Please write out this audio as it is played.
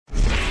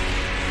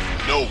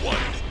No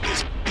one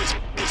is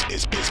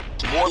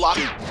more locked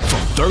in. From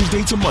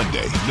Thursday to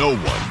Monday, no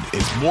one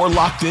is more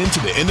locked into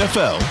the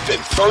NFL than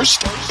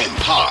First and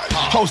Pod.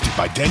 Hosted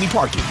by Danny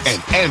Parkins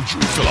and Andrew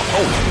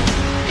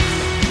Filipponi.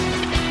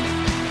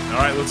 All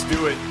right, let's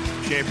do it.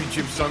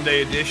 Championship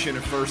Sunday edition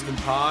of First and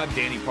Pod.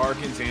 Danny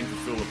Parkins, Andrew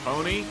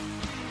Filipponi.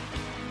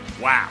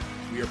 Wow.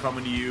 We are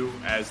coming to you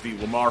as the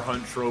Lamar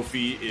Hunt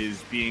Trophy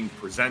is being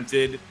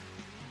presented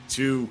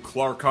to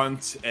Clark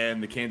Hunt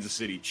and the Kansas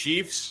City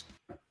Chiefs.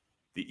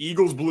 The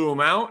Eagles blew them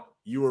out.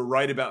 You were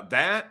right about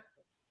that.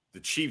 The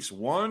Chiefs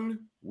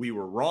won. We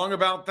were wrong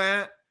about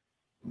that.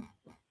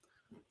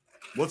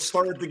 Let's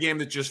start with the game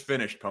that just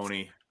finished,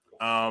 Pony.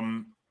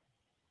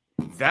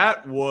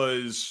 That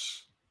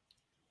was,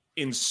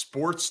 in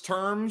sports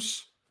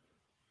terms,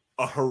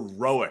 a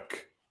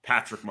heroic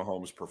Patrick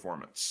Mahomes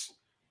performance.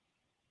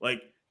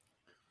 Like,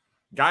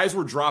 guys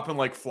were dropping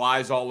like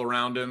flies all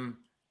around him.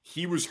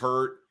 He was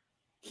hurt.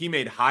 He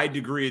made high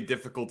degree of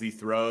difficulty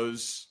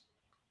throws.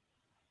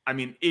 I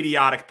mean,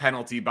 idiotic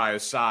penalty by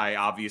Osai,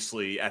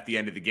 obviously, at the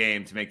end of the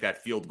game to make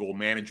that field goal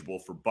manageable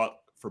for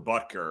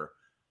Butker.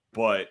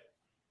 But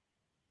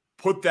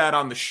put that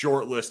on the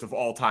short list of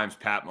all-time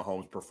Pat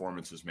Mahomes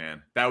performances,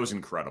 man. That was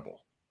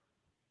incredible.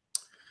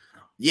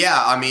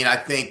 Yeah, I mean, I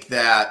think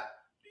that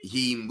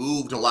he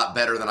moved a lot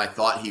better than I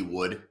thought he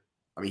would.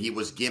 I mean, he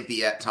was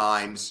gimpy at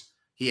times.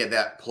 He had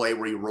that play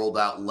where he rolled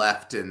out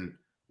left, and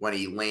when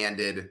he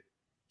landed,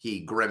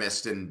 he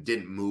grimaced and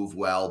didn't move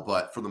well.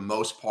 But for the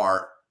most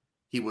part,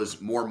 he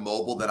was more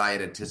mobile than I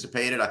had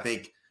anticipated. I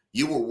think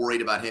you were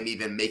worried about him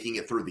even making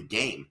it through the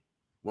game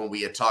when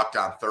we had talked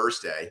on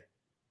Thursday.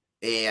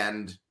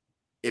 And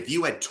if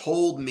you had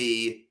told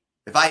me,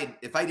 if I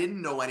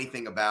didn't know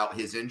anything about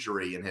his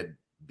injury and had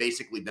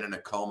basically been in a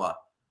coma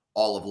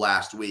all of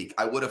last week,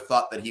 I would have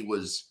thought that he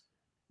was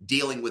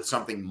dealing with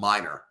something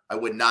minor. I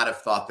would not have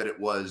thought that it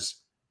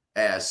was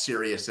as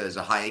serious as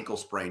a high ankle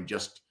sprain,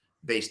 just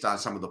based on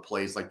some of the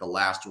plays like the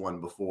last one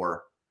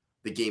before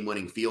the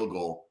game-winning field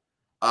goal.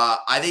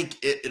 I think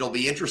it'll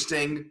be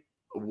interesting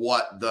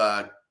what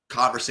the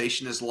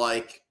conversation is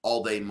like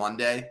all day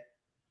Monday.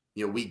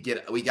 You know, we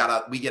get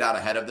out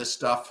ahead of this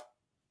stuff.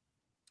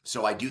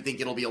 So I do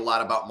think it'll be a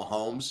lot about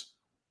Mahomes,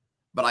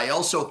 but I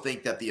also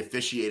think that the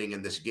officiating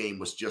in this game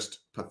was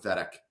just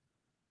pathetic.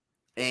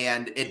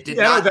 And it did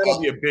not.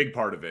 That'll be a big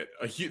part of it.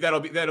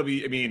 That'll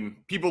be. I mean,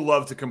 people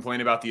love to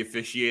complain about the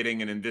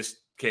officiating, and in this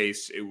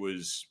case, it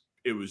was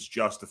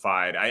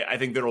justified. I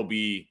think there'll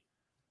be.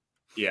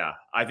 Yeah,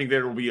 I think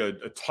there will be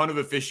a ton of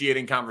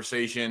officiating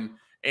conversation,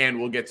 and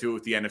we'll get to it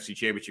with the NFC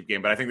Championship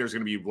game. But I think there's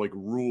going to be like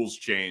rules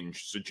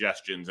change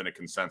suggestions and a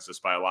consensus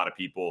by a lot of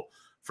people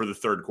for the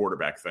third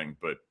quarterback thing.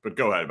 But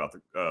go ahead about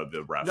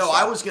the refs. No,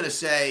 I was going to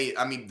say,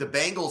 I mean, the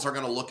Bengals are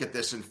going to look at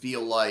this and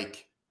feel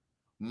like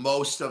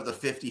most of the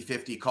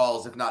 50-50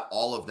 calls, if not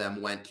all of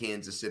them, went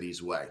Kansas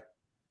City's way.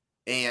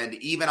 And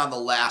even on the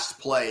last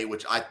play,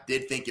 which I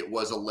did think it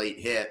was a late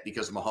hit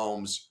because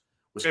Mahomes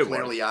was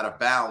clearly out of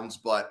bounds.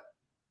 But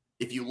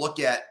if you look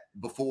at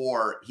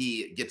before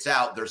he gets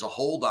out, there's a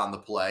hold on the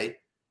play.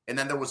 And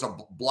then there was a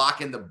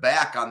block in the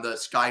back on the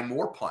Sky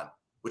Moore punt,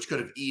 which could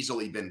have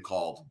easily been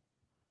called.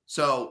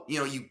 So, you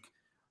know,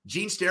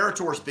 Gene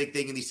Sterator's big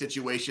thing in these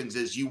situations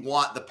is you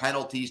want the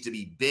penalties to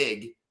be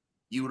big.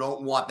 You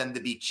don't want them to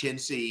be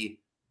chintzy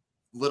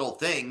little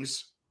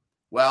things.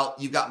 Well,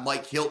 you got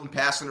Mike Hilton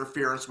pass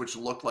interference, which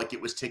looked like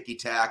it was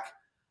ticky-tack.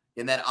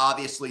 And then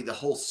obviously the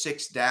whole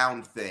 6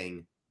 down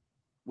thing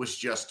was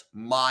just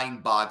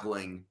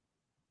mind-boggling,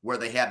 where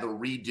they had the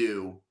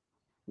redo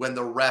when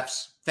the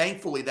refs,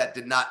 thankfully that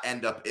did not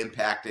end up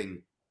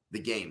impacting the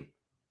game.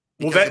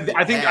 Well,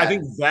 I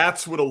think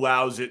that's what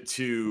allows it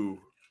to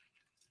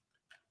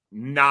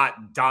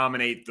not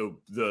dominate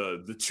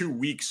the 2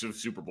 weeks of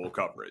Super Bowl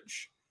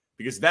coverage.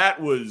 Because that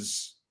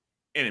was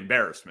an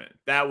embarrassment.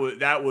 That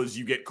was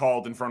you get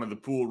called in front of the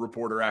pool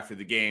reporter after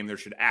the game. There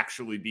should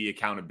actually be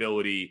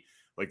accountability.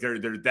 Like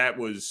that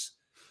was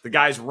the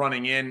guys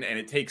running in, and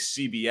it takes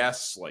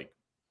CBS like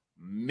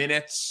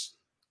minutes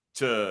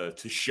to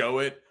show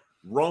it.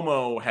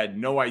 Romo had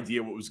no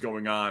idea what was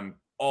going on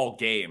all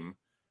game.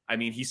 I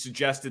mean, he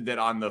suggested that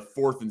on the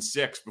 4th and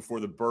 6 before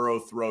the Burrow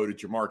throw to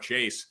Jamar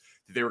Chase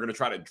that they were going to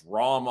try to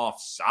draw him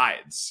off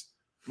sides.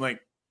 I'm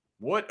like,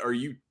 what are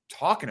you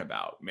talking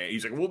about, man?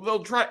 He's like, well,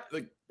 they'll try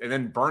and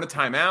then burn a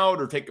timeout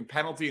or take a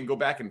penalty and go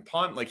back and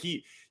punt. Like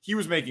he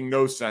was making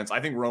no sense.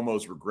 I think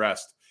Romo's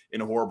regressed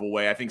in a horrible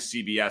way. I think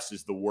CBS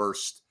is the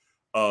worst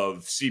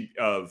of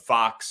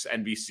Fox,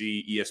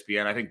 NBC,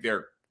 ESPN. I think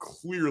they're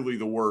clearly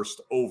the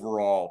worst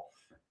overall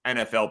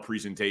NFL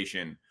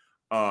presentation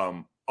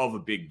of a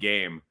big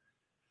game.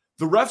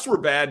 The refs were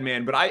bad,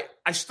 man, but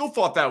I still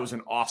thought that was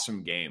an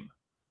awesome game.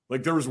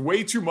 Like there was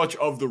way too much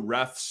of the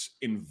refs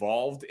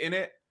involved in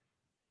it.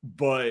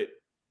 But,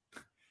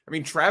 I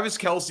mean, Travis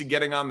Kelce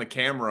getting on the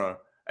camera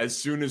as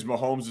soon as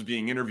Mahomes was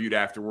being interviewed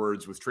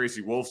afterwards with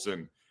Tracy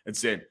Wolfson and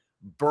saying,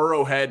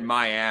 Burrow head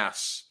my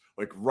ass,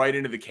 like right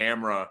into the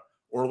camera.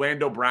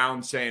 Orlando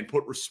Brown saying,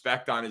 put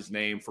respect on his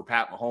name for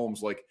Pat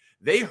Mahomes. Like,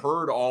 they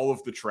heard all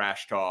of the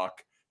trash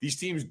talk. These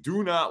teams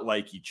do not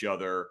like each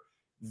other.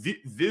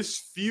 This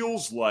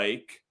feels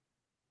like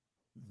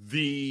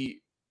the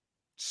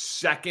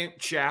second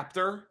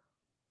chapter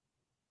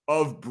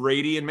of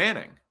Brady and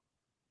Manning.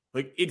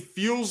 Like, it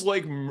feels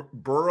like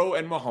Burrow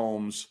and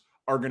Mahomes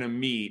are going to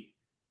meet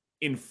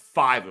in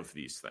 5 of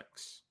these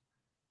things.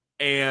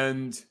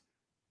 And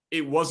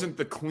it wasn't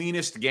the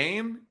cleanest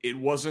game. It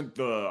wasn't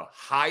the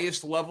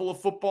highest level of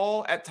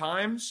football at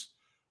times.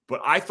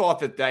 But I thought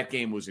that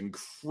game was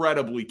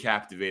incredibly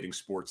captivating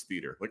sports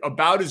theater. Like,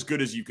 about as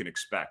good as you can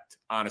expect,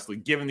 honestly,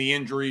 given the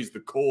injuries,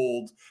 the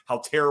cold, how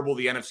terrible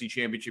the NFC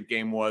Championship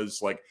game was.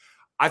 Like,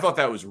 I thought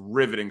that was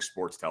riveting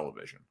sports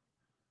television.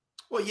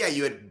 Well, yeah,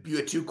 you had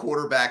 2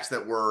 quarterbacks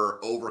that were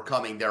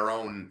overcoming their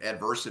own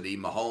adversity.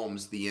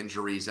 Mahomes, the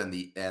injuries, and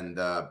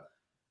the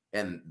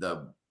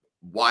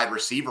wide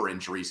receiver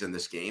injuries in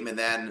this game, and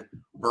then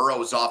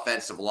Burrow's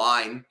offensive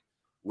line,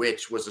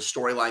 which was a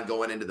storyline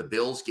going into the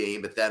Bills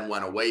game, but then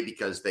went away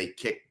because they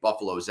kicked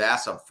Buffalo's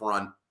ass up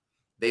front.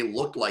 They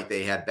looked like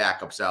they had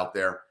backups out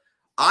there.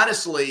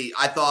 Honestly,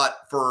 I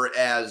thought for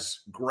as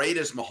great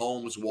as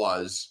Mahomes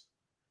was,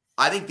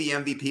 I think the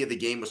MVP of the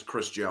game was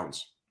Chris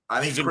Jones.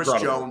 I think Chris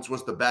Jones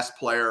was the best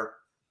player.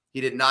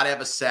 He did not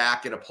have a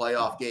sack in a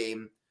playoff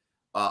game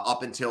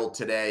up until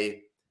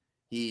today.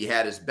 He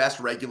had his best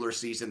regular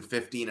season,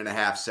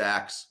 15.5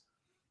 sacks.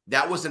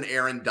 That was an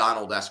Aaron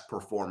Donald-esque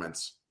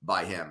performance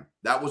by him.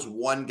 That was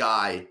one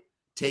guy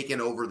taking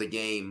over the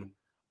game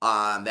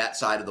on that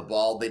side of the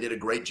ball. They did a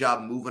great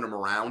job moving him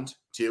around,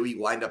 too. He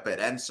lined up at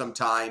end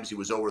sometimes. He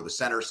was over the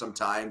center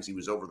sometimes. He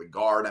was over the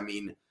guard. I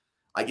mean,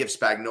 I give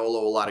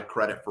Spagnuolo a lot of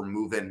credit for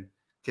moving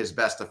his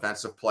best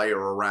defensive player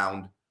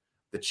around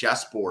the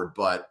chessboard.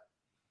 But,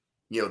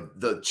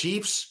 the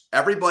Chiefs,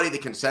 everybody, the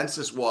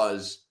consensus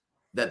was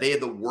that they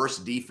had the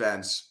worst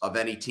defense of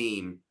any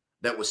team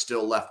that was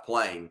still left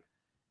playing.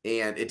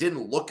 And it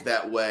didn't look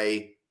that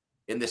way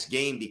in this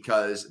game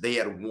because they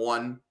had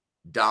one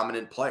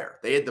dominant player.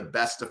 They had the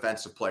best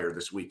defensive player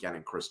this weekend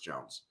in Chris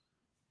Jones.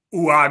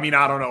 Ooh, I mean,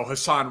 I don't know.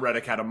 Hassan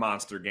Reddick had a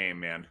monster game,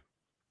 man.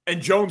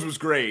 And Jones was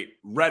great.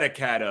 Reddick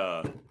had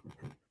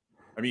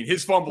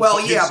his fumble.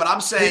 Well, yeah, but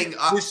I'm saying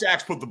his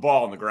sacks put the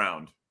ball on the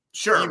ground.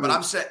 Sure, but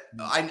I'm saying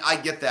I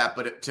get that,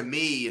 but to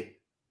me,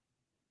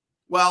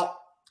 well,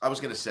 I was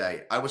going to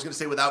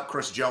say without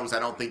Chris Jones, I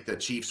don't think the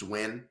Chiefs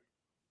win.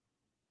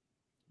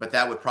 But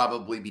that would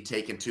probably be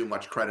taking too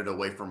much credit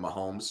away from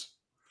Mahomes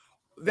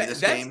in this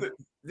game.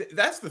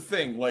 That's the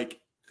thing. Like,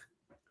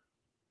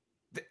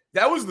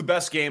 that was the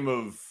best game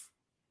of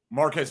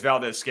Marquez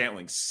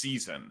Valdes-Scantling's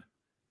season.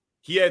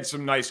 He had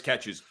some nice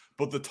catches,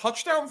 but the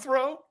touchdown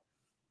throw?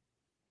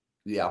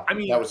 Yeah,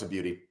 that was a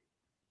beauty.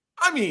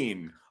 I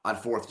mean, on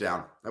 4th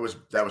down, that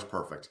was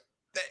perfect.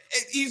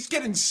 He's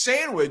getting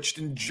sandwiched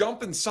and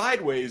jumping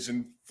sideways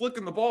and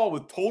flicking the ball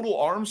with total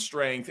arm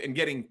strength and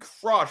getting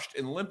crushed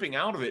and limping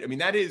out of it. I mean,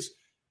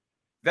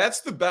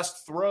 that's the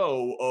best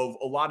throw of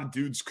a lot of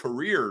dudes'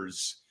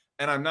 careers.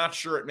 And I'm not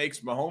sure it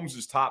makes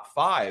Mahomes' top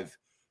 5.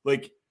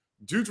 Like,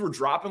 dudes were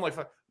dropping like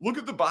 5. Look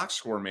at the box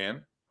score,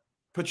 man.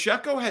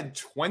 Pacheco had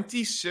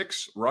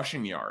 26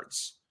 rushing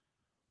yards.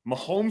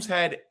 Mahomes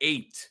had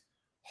 8.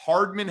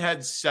 Hardman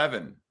had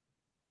 7.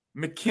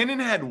 McKinnon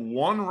had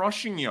 1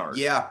 rushing yard.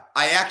 Yeah,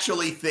 I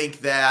actually think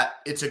that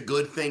it's a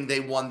good thing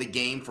they won the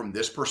game from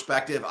this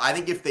perspective. I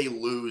think if they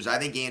lose, I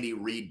think Andy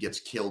Reid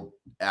gets killed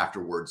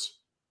afterwards.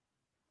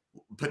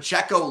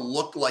 Pacheco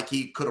looked like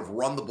he could have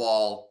run the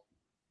ball.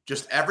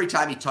 Just every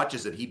time he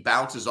touches it, he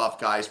bounces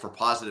off guys for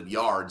positive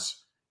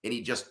yards, and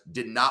he just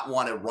did not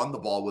want to run the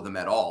ball with him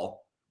at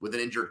all. With an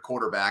injured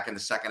quarterback in the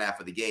second half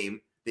of the game,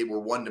 they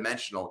were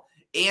one-dimensional.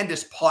 And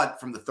his punt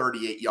from the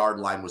 38-yard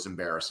line was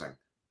embarrassing.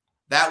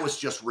 That was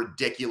just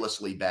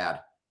ridiculously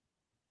bad.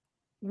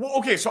 Well,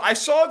 okay, so I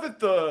saw that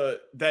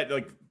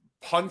that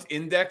punt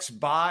index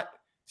bot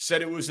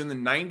said it was in the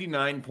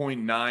 99.9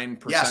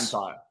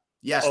 percentile.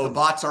 Yes, the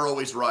bots are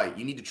always right.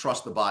 You need to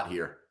trust the bot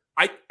here.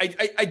 I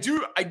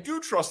do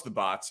trust the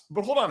bots,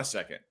 but hold on a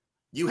second.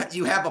 You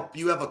have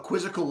a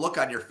quizzical look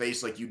on your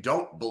face like you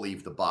don't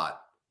believe the bot.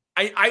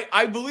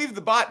 I believe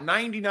the bot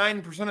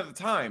 99% of the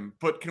time,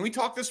 but can we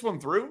talk this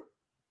one through?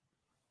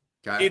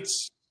 Okay.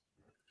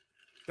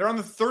 They're on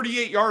the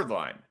 38-yard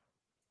line.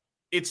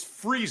 It's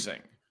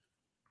freezing.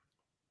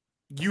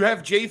 You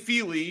have Jay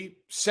Feely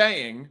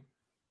saying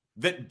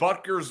that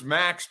Butker's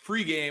max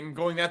pregame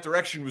going that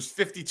direction was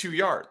 52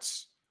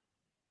 yards.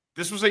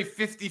 This was a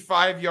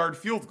 55-yard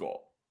field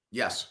goal.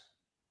 Yes.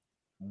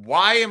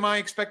 Why am I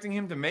expecting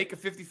him to make a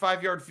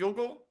 55-yard field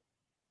goal?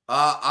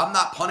 I'm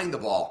not punting the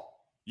ball.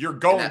 You're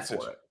going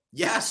for it.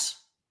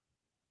 Yes.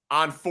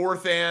 On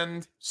 4th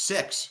and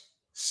 6.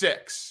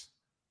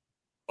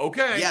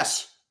 Okay.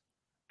 Yes.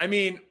 I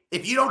mean,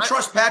 if you don't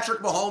trust Patrick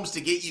Mahomes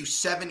to get you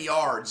 7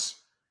 yards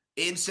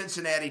in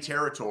Cincinnati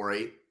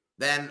territory,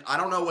 then I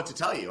don't know what to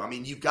tell you. I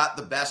mean, you've got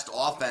the best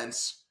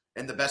offense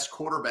and the best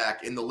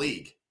quarterback in the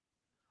league.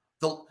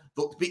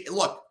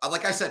 Look,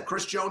 like I said,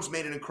 Chris Jones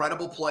made an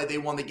incredible play. They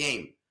won the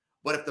game.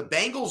 But if the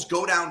Bengals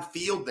go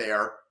downfield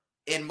there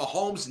and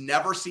Mahomes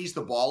never sees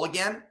the ball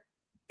again,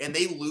 and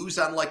they lose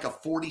on like a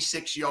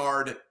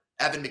 46-yard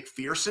Evan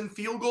McPherson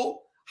field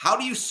goal, how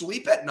do you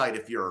sleep at night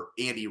if you're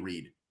Andy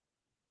Reid?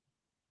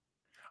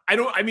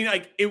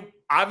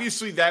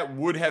 Obviously that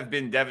would have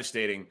been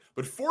devastating,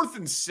 but 4th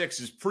and 6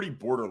 is pretty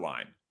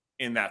borderline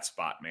in that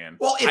spot, man.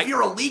 Well, if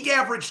you're a league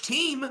average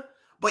team,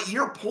 but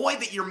your point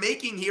that you're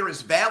making here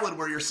is valid,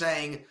 where you're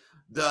saying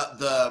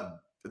the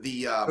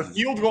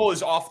field goal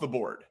is off the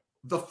board.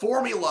 The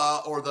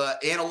formula or the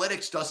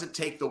analytics doesn't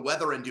take the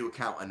weather into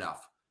account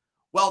enough.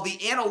 Well, the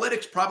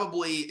analytics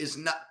probably is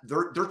not.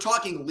 They're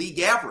talking league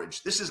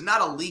average. This is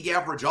not a league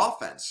average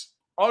offense.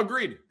 All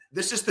agreed.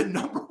 This is the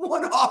number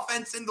 1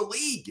 offense in the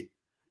league.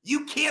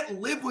 You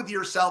can't live with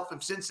yourself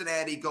if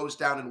Cincinnati goes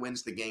down and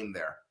wins the game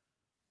there.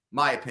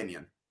 My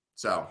opinion.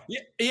 So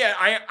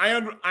I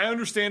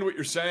understand what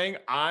you're saying.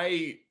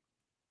 I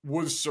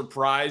was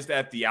surprised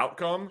at the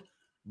outcome,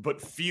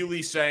 but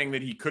Feely saying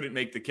that he couldn't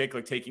make the kick,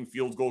 like taking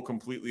field goal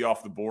completely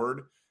off the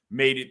board,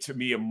 made it to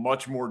me a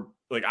much more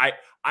like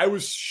I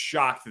was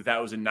shocked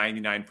that was a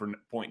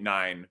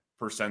 99.9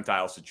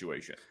 percentile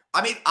situation.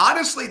 I mean,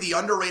 honestly, the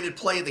underrated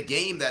play of the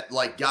game that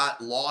like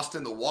got lost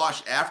in the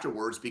wash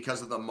afterwards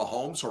because of the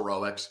Mahomes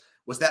heroics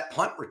was that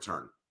punt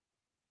return.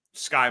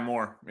 Sky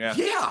Moore, yeah.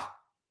 Yeah.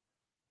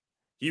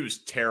 He was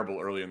terrible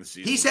early in the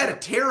season. He's had a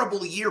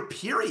terrible year,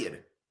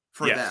 period,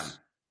 for them.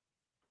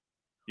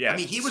 Yeah. I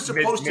mean, he was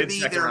supposed to be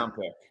their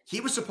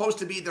he was supposed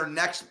to be their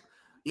next,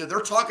 they're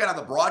talking on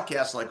the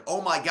broadcast like, oh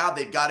my God,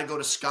 they've got to go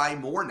to Sky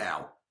Moore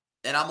now.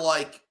 And I'm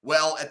like,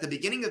 well, at the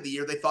beginning of the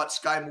year, they thought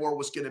Sky Moore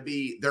was going to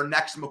be their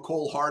next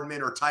McCole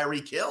Hardman or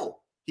Tyreek Hill.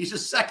 He's a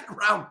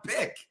 2nd-round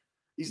pick.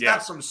 He's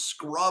not some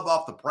scrub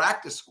off the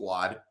practice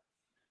squad.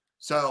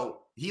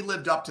 So he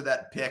lived up to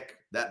that pick,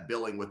 that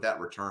billing with that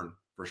return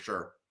for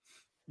sure.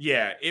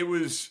 Yeah, it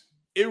was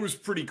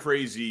pretty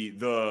crazy.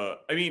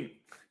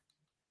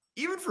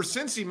 Even for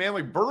Cincy, man,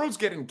 like Burrow's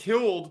getting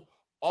killed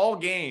all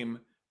game,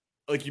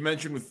 like you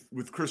mentioned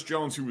with Chris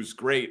Jones, who was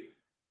great.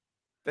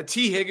 That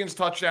T. Higgins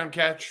touchdown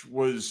catch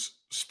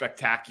was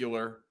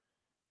spectacular.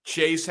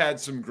 Chase had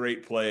some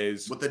great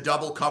plays. With the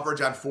double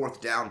coverage on 4th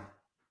down.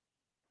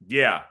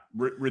 Yeah,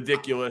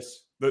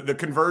 ridiculous. The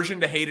conversion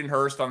to Hayden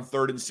Hurst on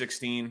 3rd and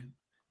 16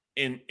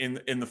 in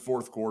the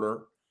 4th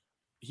quarter.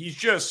 He's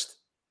just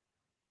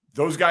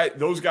those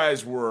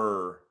guys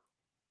were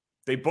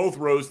they both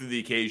rose to the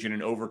occasion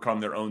and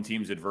overcome their own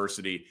team's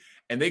adversity.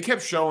 And they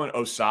kept showing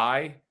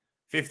Osai,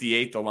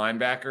 58, the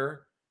linebacker,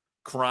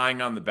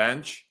 crying on the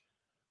bench.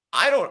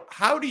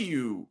 How do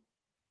you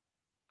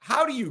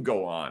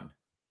go on?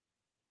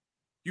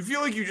 You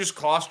feel like you just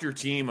cost your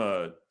team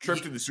a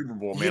trip to the Super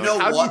Bowl, man. You know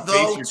like, what,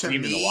 though? To me,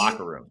 in the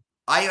locker room?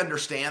 I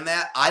understand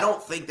that. I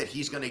don't think that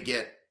he's going to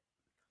get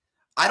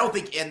 – I don't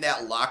think in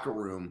that locker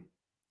room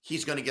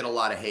he's going to get a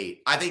lot of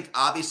hate. I think,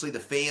 obviously, the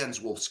fans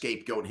will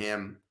scapegoat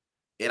him,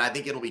 and I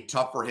think it'll be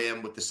tough for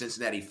him with the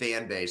Cincinnati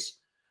fan base.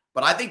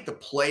 But I think the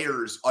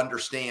players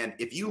understand.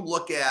 If you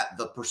look at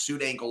the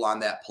pursuit angle on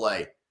that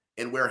play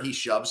and where he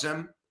shoves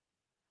him,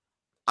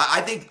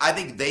 I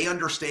think they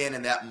understand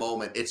in that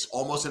moment it's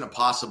almost an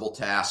impossible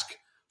task.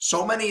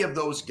 So many of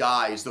those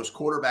guys, those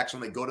quarterbacks,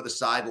 when they go to the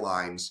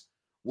sidelines,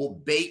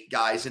 will bait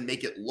guys and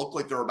make it look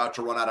like they're about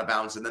to run out of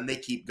bounds, and then they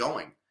keep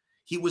going.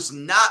 He was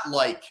not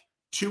like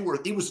he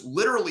was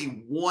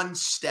literally 1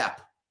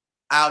 step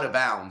out of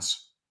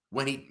bounds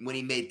when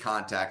he made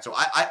contact. So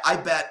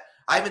I bet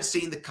I haven't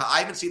seen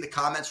the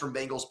comments from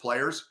Bengals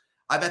players.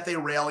 I bet they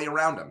rally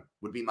around him,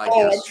 would be my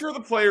guess. I'm sure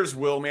the players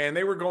will, man.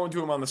 They were going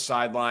to him on the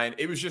sideline.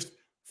 It was just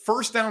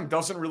first down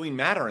doesn't really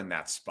matter in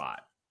that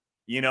spot,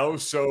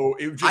 so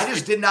I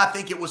just did not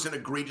think it was an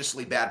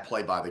egregiously bad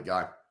play by the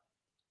guy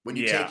when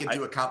you take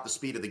into account the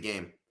speed of the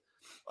game.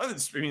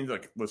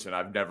 Listen,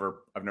 I've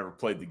never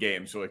played the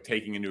game, so like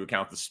taking into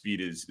account the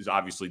speed is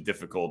obviously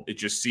difficult. It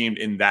just seemed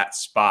in that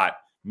spot,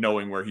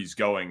 knowing where he's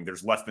going,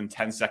 there's less than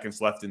 10 seconds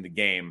left in the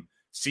game.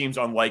 Seems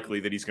unlikely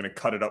that he's going to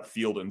cut it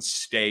upfield and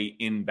stay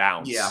in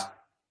bounds. Yeah,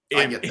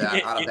 I get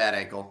that on a bad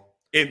ankle.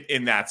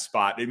 In that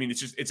spot. I mean,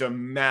 it's a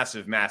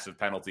massive, massive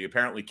penalty.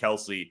 Apparently,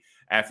 Kelsey,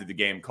 after the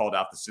game, called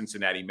out the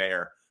Cincinnati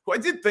mayor, who I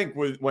did think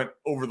went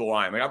over the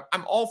line. Like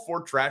I'm all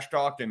for trash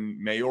talk and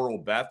mayoral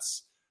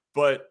bets,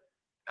 but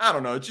I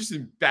don't know. It's just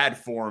in bad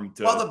form.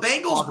 Well, the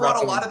Bengals brought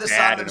a lot of this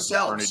on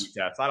themselves.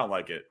 I don't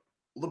like it.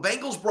 The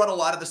Bengals brought a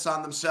lot of this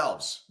on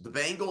themselves. The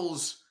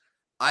Bengals,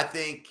 I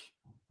think,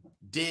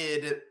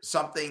 did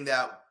something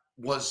that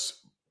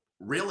was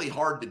really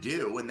hard to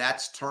do, and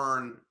that's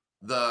turn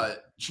the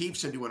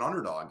Chiefs into an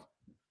underdog.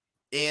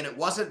 And it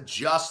wasn't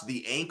just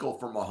the ankle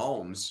for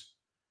Mahomes.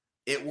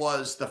 It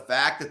was the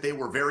fact that they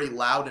were very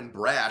loud and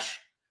brash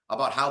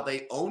about how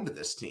they owned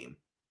this team.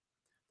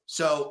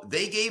 So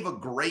they gave a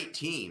great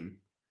team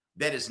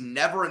that is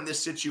never in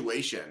this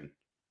situation.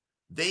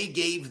 They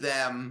gave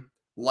them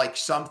like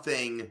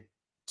something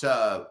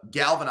to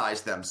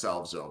galvanize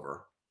themselves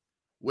over,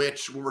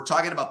 which when we're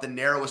talking about the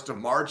narrowest of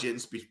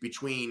margins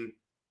between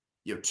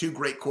 2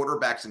 great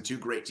quarterbacks and 2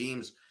 great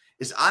teams,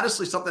 is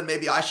honestly something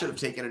maybe I should have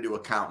taken into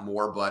account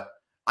more, but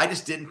I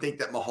just didn't think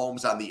that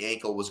Mahomes on the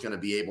ankle was going to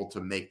be able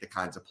to make the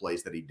kinds of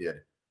plays that he did.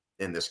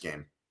 in this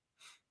game.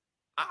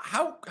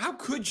 How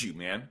could you,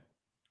 man?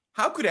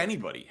 How could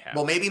anybody have?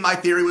 Well, maybe my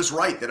theory was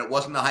right, that it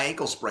wasn't a high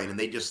ankle sprain, and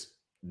they just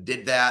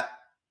did that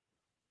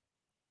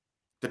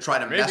to try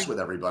to mess with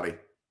everybody.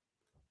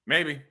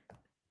 Maybe.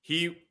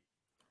 The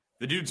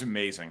dude's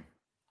amazing.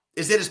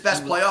 Is it his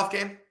best playoff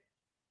game?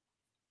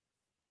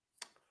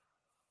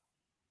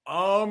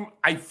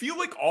 I feel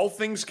like all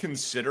things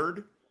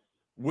considered,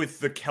 with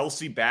the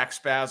Kelsey back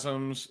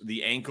spasms,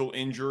 the ankle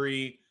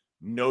injury,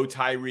 no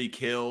Tyreek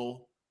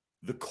Hill,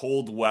 the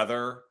cold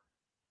weather.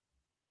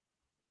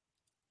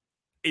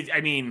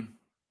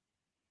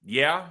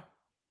 Yeah.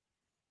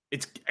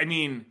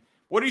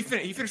 What do you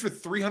think? He finished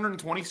with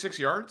 326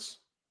 yards,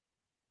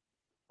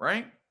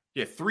 right?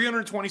 Yeah,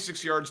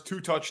 326 yards,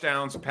 2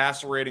 touchdowns, a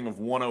passer rating of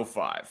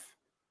 105.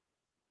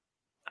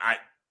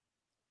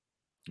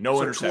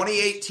 No interceptions.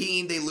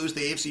 2018, they lose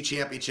the AFC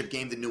Championship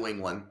game to New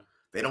England.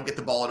 They don't get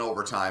the ball in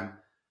overtime.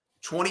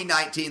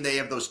 2019, they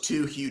have those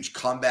 2 huge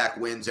comeback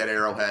wins at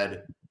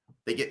Arrowhead.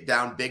 They get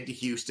down big to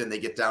Houston. They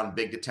get down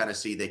big to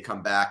Tennessee. They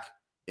come back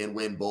and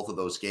win both of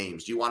those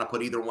games. Do you want to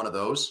put either one of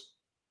those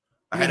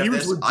ahead of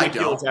this? He was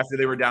ridiculous after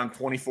they were down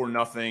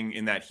 24-0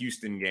 in that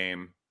Houston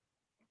game.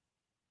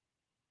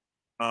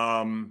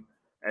 And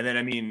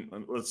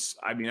then let's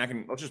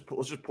just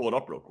pull it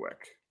up real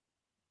quick.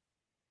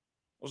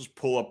 Let's just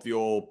pull up the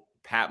old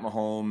Pat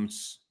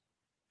Mahomes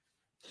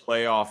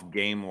playoff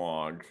game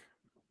log.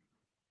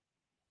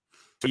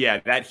 So yeah,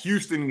 that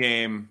Houston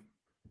game,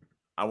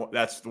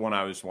 that's the one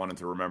I just wanted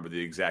to remember the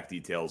exact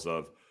details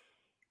of.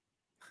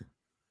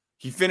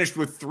 He finished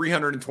with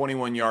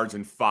 321 yards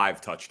and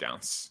 5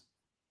 touchdowns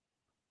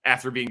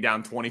after being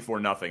down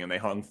 24-0, and they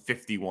hung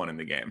 51 in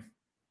the game.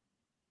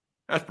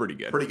 That's pretty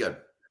good. Pretty good.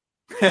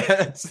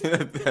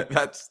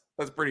 that's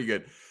pretty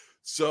good.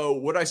 So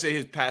what I say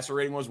his passer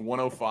rating was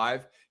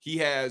 105. He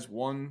has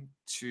 1,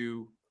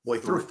 2. Well,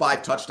 he threw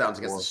 5 touchdowns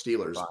against the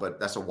Steelers, but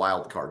that's a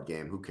wild card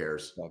game. Who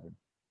cares? 7,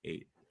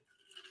 8.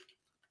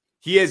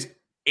 He has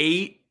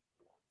 8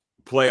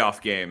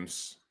 playoff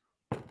games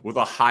with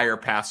a higher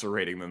passer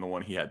rating than the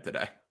one he had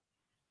today.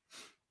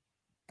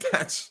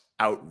 That's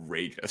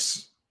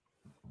outrageous.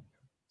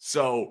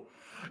 So,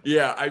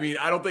 yeah, I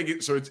don't think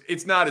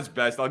it's not his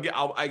best.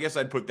 I guess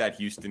I'd put that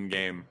Houston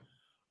game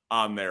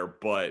on there,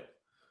 but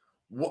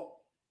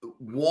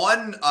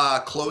one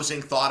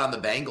closing thought on the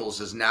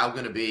Bengals is now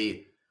going to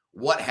be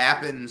what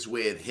happens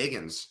with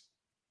Higgins.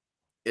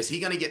 Is he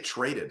going to get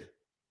traded?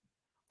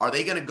 Are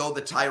they going to go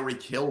the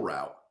Tyreek Hill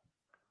route?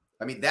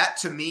 That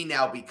to me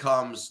now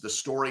becomes the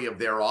story of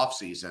their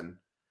offseason.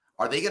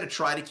 Are they going to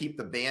try to keep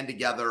the band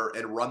together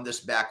and run this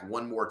back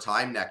one more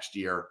time next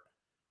year?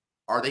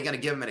 Are they going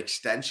to give him an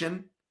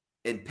extension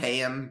and pay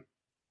him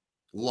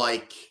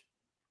like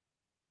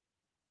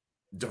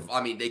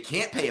they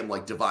can't pay him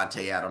like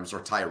Devontae Adams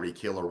or Tyreek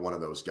Hill or one of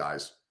those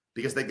guys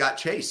because they got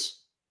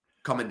Chase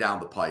coming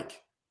down the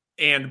pike.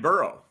 And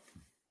Burrow.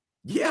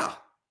 Yeah.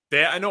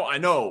 I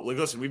know. Like,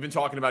 listen, we've been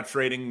talking about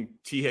trading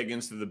T.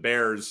 Higgins to the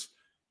Bears,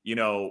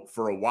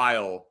 for a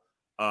while.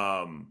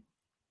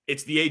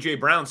 It's the A.J.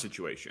 Brown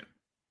situation,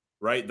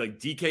 right? Like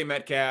DK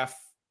Metcalf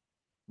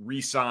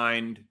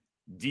re-signed,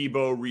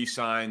 Debo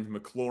re-signed,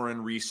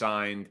 McLaurin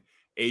re-signed,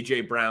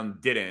 A.J. Brown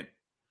didn't,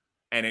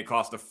 and it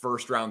cost a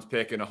first-round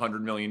pick and a $100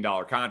 million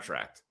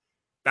contract.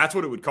 That's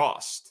what it would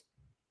cost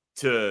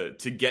to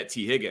get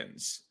T.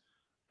 Higgins.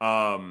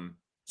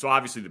 So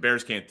obviously the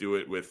Bears can't do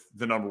it with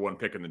the number 1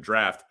 pick in the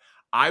draft.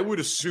 I would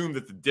assume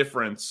that the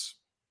difference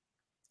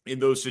in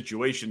those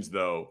situations,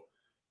 though,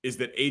 is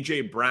that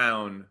A.J.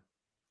 Brown,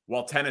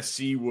 while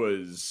Tennessee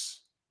was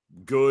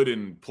good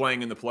and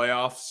playing in the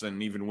playoffs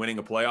and even winning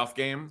a playoff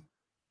game,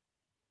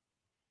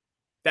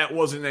 that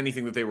wasn't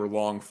anything that they were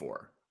long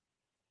for.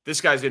 This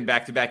guy's in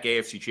back-to-back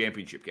AFC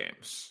Championship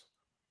games.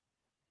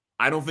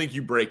 I don't think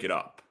you break it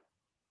up.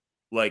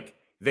 Like,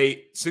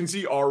 since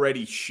he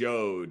already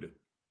showed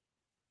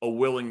a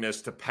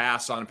willingness to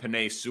pass on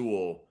Penei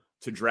Sewell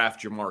to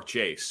draft Jamar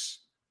Chase,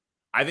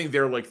 I think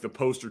they're like the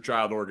poster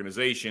child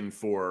organization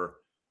for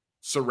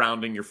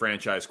surrounding your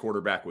franchise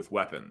quarterback with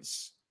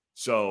weapons.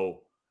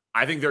 So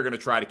I think they're going to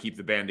try to keep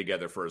the band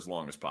together for as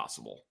long as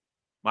possible.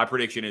 My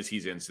prediction is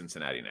he's in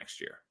Cincinnati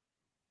next year.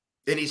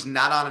 And he's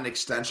not on an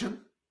extension?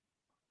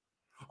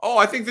 Oh,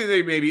 I think that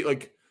they maybe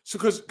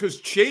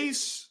because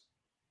Chase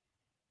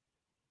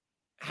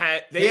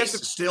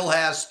still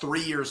has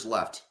 3 years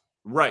left.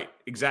 Right,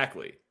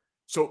 exactly.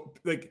 So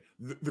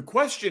the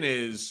question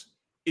is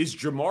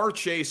Jamar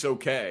Chase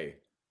okay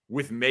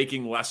with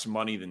making less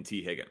money than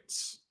T.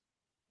 Higgins?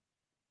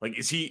 Like,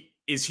 is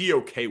he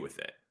okay with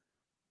it?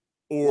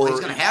 Or he's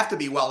going to have to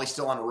be while he's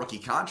still on a rookie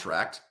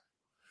contract.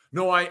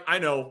 No, I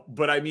know,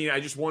 but I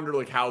just wonder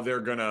how they're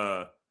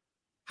gonna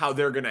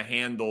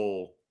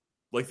handle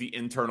the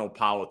internal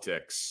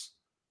politics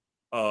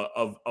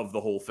of the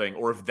whole thing,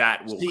 or if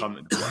that will come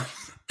into play.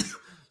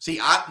 See,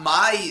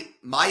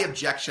 my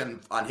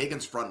objection on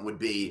Higgins' front would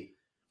be,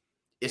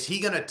 is he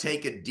going to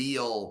take a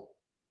deal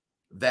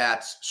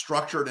that's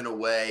structured in a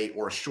way,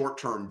 or a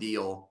short-term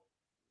deal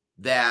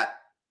that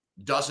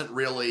doesn't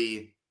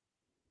really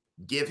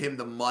give him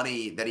the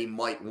money that he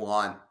might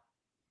want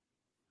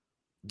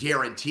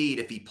guaranteed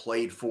if he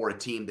played for a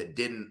team that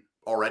didn't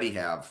already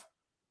have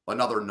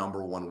another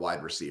number one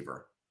wide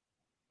receiver.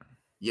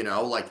 You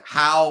know, like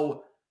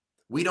how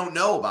we don't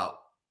know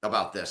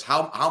about this.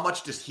 How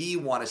much does he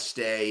want to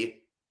stay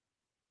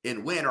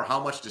and win, or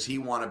how much does he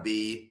want to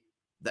be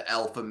the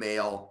alpha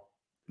male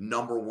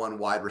number one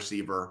wide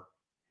receiver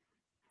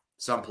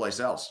someplace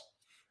else?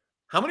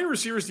 How many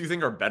receivers do you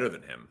think are better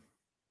than him?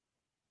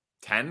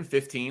 10,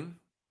 15?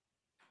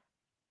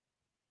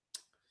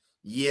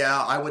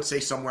 Yeah, I would say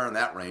somewhere in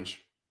that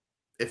range.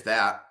 If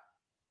that.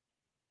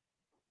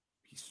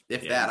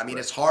 I mean,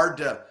 it's hard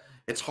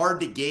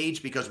to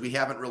gauge because we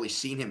haven't really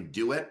seen him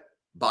do it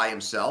by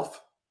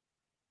himself,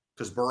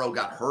 because Burrow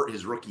got hurt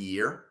his rookie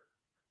year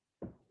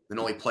and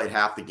only played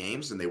half the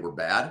games, and they were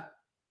bad.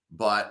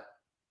 But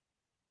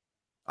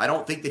I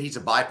don't think that he's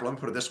a byproduct. Let me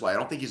put it this way. I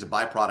don't think he's a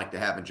byproduct of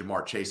having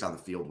Jamar Chase on the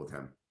field with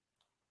him.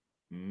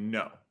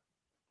 No.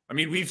 I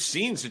mean, we've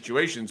seen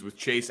situations with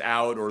Chase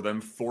out or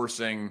them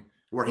forcing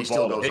where he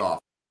still goes off.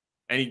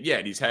 And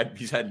he's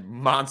had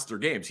monster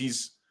games. He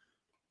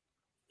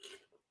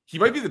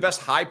might be the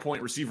best high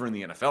point receiver in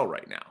the NFL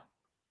right now.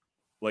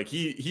 Like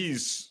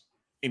he's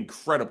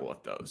incredible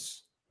at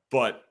those.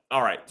 But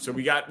all right, so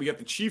we got the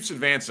Chiefs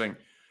advancing.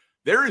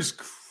 There is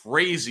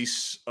crazy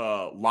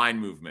line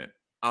movement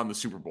on the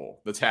Super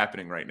Bowl that's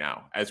happening right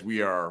now as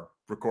we are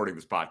recording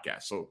this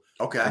podcast. So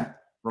okay,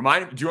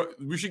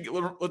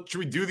 should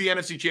we do the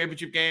NFC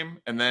Championship game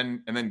and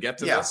then get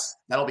to this?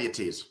 That'll be a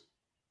tease.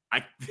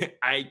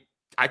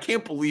 I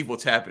can't believe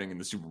what's happening in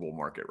the Super Bowl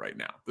market right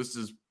now. This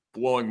is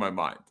blowing my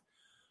mind.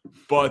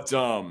 But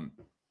the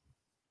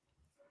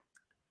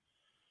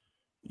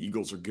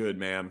Eagles are good,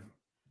 man.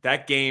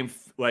 That game,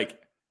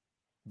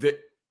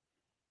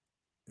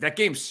 that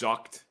game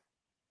sucked.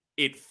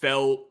 It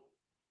felt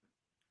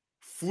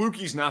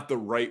fluky's not the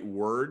right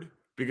word,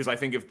 because I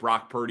think if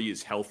Brock Purdy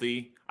is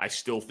healthy, I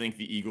still think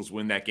the Eagles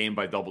win that game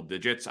by double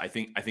digits. I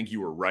think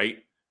you were right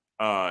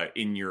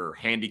in your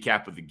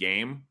handicap of the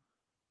game.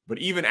 But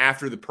even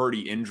after the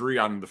Purdy injury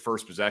on the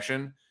first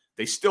possession,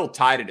 they still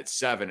tied it at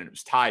 7, and it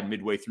was tied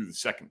midway through the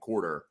second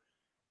quarter.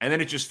 And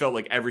then it just felt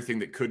like everything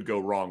that could go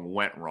wrong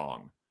went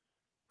wrong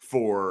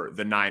for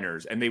the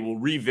Niners. And they will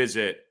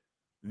revisit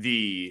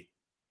the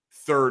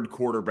third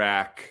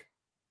quarterback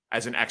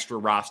as an extra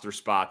roster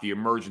spot, the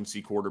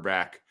emergency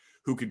quarterback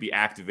who could be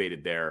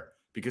activated there,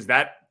 because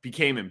that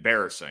became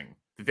embarrassing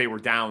that they were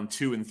down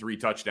 2 and 3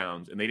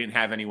 touchdowns and they didn't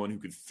have anyone who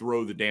could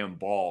throw the damn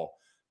ball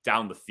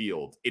down the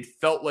field. It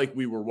felt like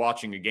we were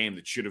watching a game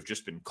that should have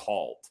just been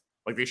called.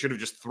 Like they should have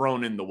just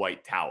thrown in the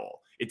white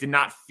towel. It did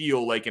not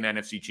feel like an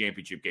NFC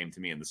Championship game to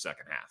me in the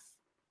second half.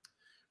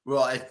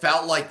 Well, it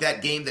felt like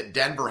that game that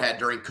Denver had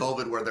during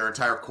COVID where their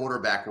entire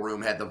quarterback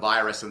room had the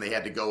virus and they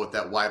had to go with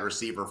that wide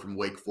receiver from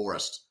Wake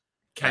Forest.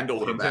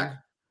 Kendall Hinton.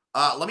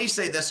 Let me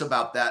say this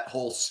about that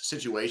whole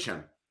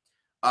situation.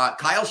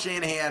 Kyle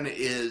Shanahan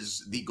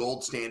is the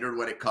gold standard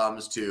when it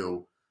comes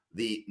to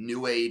the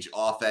new age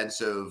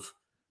offensive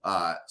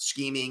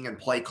scheming and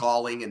play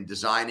calling and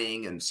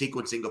designing and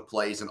sequencing of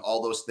plays and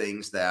all those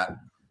things that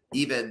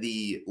even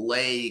the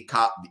lay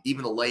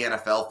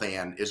NFL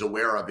fan is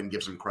aware of and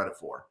gives him credit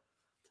for.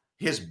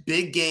 His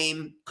big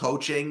game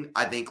coaching,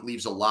 I think,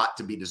 leaves a lot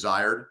to be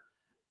desired.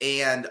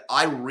 And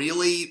I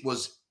really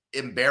was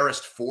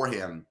embarrassed for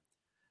him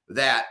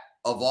that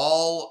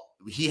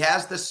he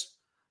has this,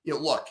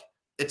 look,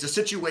 it's a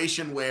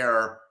situation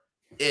where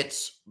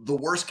it's the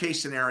worst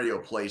case scenario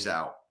plays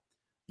out.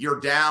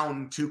 You're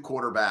down 2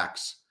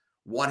 quarterbacks.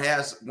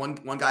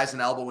 One guy's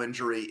an elbow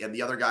injury and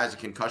the other guy's a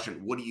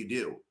concussion. What do you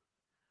do?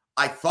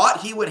 I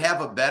thought he would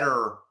have a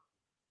better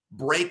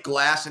break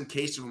glass in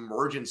case of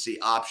emergency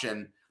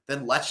option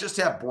than let's just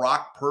have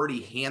Brock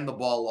Purdy hand the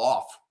ball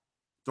off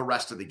the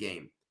rest of the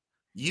game.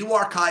 You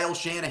are Kyle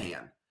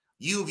Shanahan.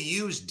 You've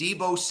used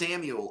Deebo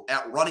Samuel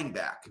at running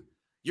back.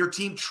 Your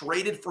team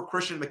traded for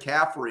Christian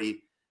McCaffrey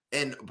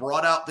and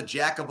brought out the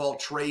jack of all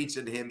trades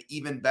in him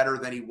even better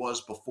than he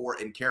was before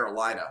in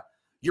Carolina.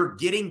 You're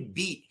getting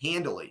beat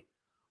handily.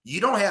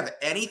 You don't have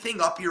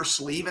anything up your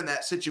sleeve in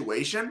that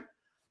situation.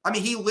 I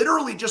mean, he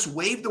literally just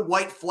waved the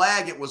white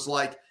flag. It was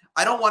like,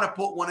 I don't want to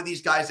put one of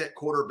these guys at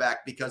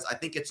quarterback because I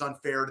think it's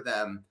unfair to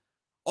them.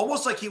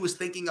 Almost like he was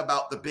thinking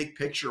about the big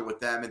picture with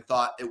them and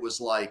thought it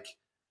was like,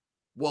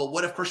 well,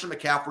 what if Christian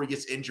McCaffrey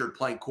gets injured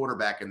playing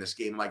quarterback in this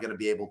game? Am I going to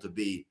be able to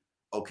be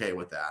okay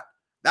with that?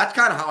 That's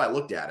kind of how I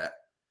looked at it.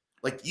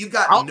 Like, you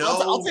got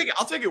I'll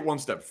take it one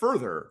step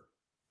further.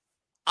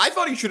 I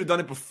thought he should have done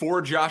it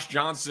before Josh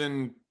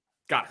Johnson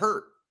got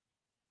hurt.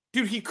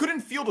 Dude, he couldn't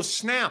field a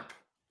snap.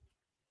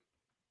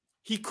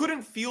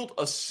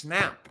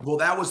 Well,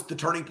 that was the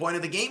turning point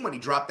of the game when he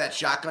dropped that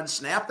shotgun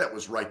snap that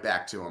was right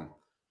back to him.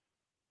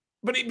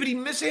 But he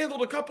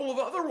mishandled a couple of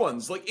other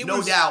ones.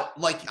 No doubt.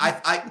 Like,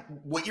 I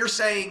what you're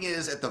saying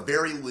is, at the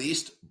very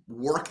least,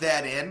 work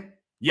that in.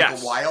 Yes.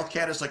 Like a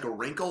wildcat is like a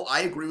wrinkle.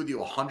 I agree with you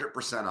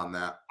 100% on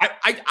that.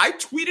 I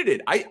tweeted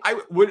it.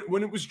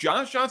 When it was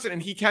Josh Johnson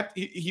and he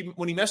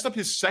when he messed up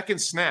his second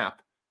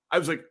snap, I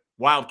was like,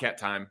 wildcat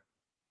time.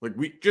 Like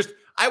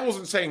I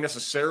wasn't saying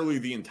necessarily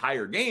the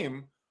entire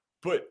game,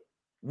 but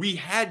we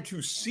had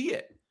to see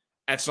it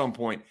at some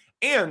point.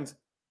 And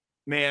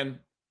man,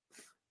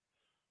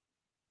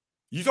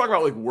 you talk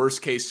about like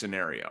worst case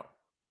scenario.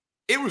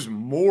 It was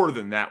more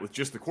than that with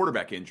just the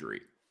quarterback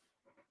injury.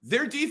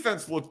 Their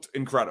defense looked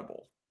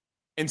incredible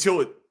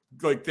until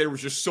there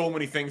was just so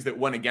many things that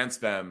went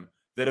against them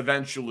that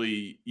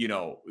eventually,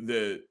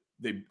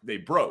 they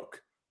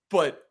broke.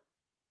 But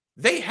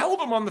they held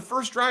them on the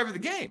first drive of the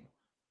game.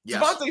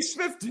 Yes. Devontae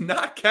Smith did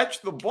not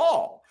catch the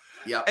ball.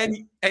 Yeah.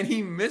 And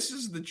he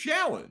misses the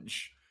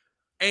challenge.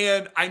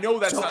 And I know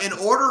that's so in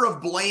order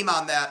of blame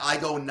on that, I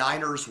go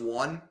Niners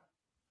 1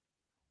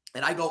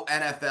 and I go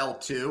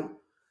NFL 2.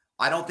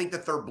 I don't think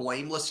that they're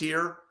blameless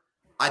here.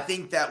 I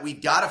think that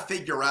we've got to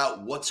figure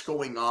out what's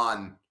going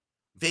on.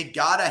 They've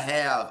got to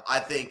have, I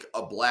think,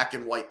 a black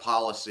and white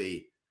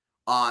policy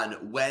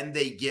on when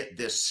they get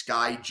this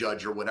sky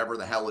judge or whatever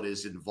the hell it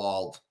is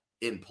involved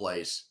in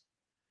place.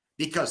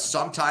 Because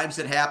sometimes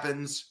it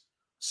happens,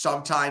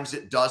 sometimes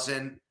it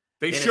doesn't.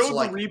 They showed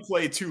the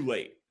replay too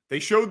late. They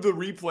showed the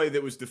replay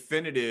that was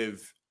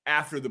definitive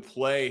after the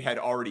play had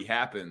already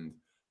happened.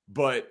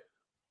 But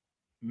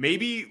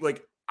maybe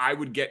I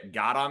would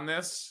got on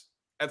this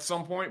at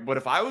some point. But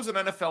if I was an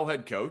NFL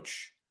head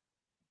coach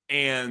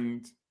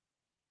and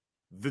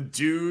the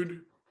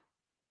dude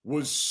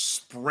was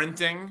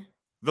sprinting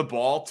the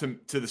ball to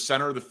the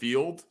center of the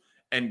field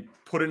and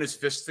putting his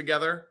fists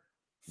together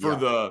for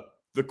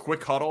the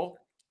quick huddle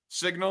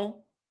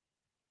signal,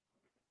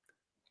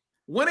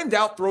 when in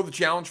doubt, throw the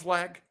challenge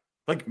flag.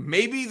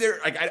 Maybe they're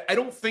I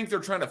don't think they're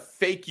trying to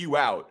fake you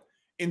out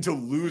into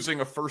losing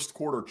a first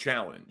quarter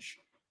challenge.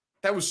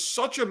 That was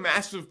such a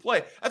massive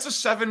play. That's a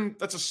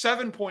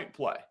 7-point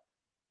play.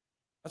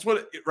 That's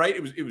what right?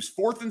 It was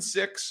 4th and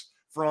 6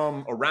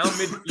 from around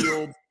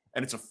midfield,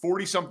 and it's a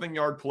 40-something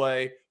yard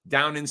play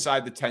down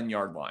inside the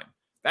 10-yard line.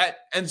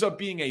 That ends up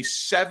being a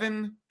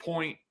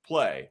 7-point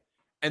play.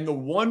 And the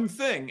one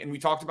thing, and we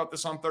talked about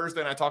this on Thursday,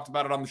 and I talked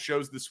about it on the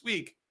shows this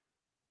week,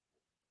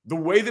 the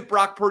way that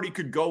Brock Purdy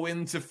could go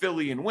into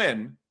Philly and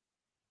win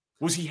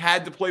was he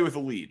had to play with a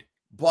lead.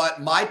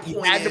 But my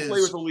point he had to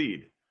play with a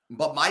lead.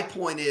 But my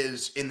point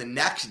is, in the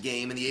next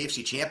game, in the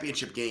AFC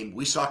Championship game,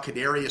 we saw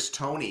Kadarius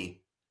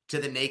Toney to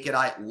the naked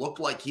eye. It looked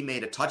like he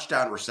made a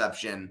touchdown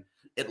reception.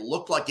 It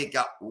looked like it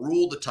got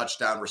ruled a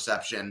touchdown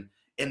reception.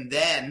 And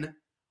then,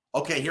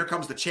 okay, here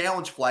comes the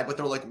challenge flag. But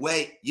they're like,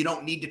 wait, you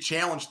don't need to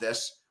challenge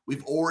this.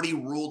 We've already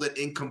ruled it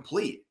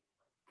incomplete.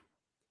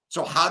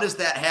 So how does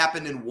that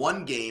happen in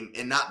one game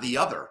and not the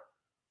other?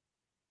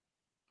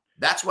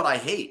 That's what I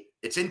hate.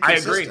 It's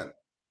inconsistent.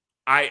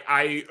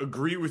 I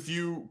agree with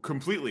you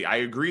completely. I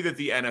agree that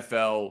the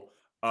NFL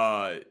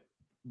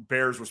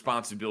bears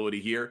responsibility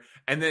here.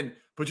 And then,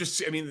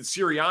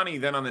 Sirianni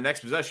then on the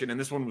next possession, and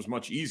this one was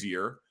much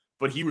easier,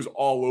 but he was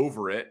all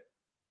over it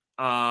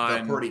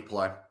on the Purdy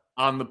play.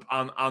 On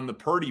the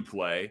Purdy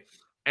play.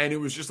 And it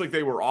was just like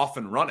they were off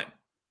and running.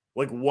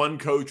 One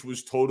coach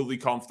was totally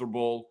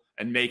comfortable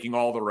and making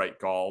all the right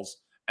calls,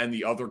 and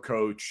the other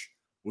coach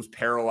was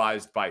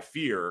paralyzed by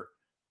fear.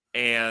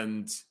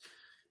 And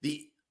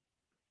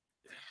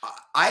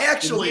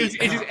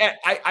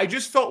I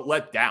just felt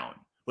let down.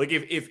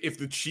 If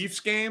the Chiefs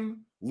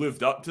game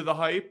lived up to the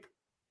hype,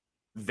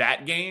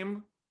 that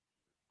game,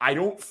 I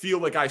don't feel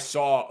like I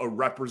saw a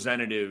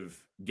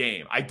representative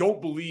game. I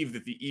don't believe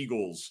that the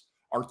Eagles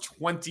are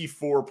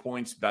 24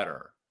 points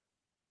better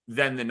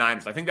than the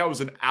Niners. I think that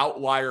was an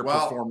outlier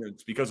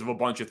performance because of a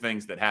bunch of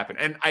things that happened.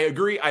 And I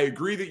agree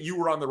that you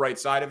were on the right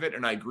side of it,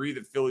 and I agree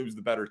that Philly was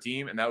the better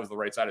team, and that was the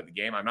right side of the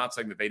game. I'm not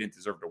saying that they didn't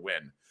deserve to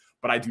win,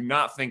 but I do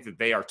not think that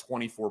they are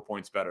 24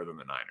 points better than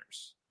the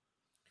Niners.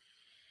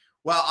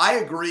 Well, I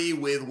agree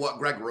with what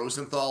Greg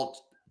Rosenthal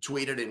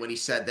tweeted when he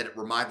said that it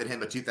reminded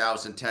him of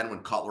 2010 when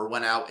Cutler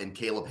went out and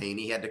Caleb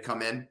Haney had to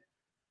come in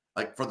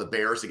for the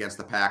Bears against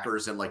the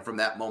Packers. And from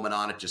that moment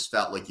on, it just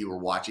felt like you were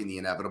watching the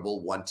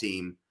inevitable. One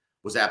team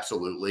was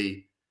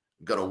absolutely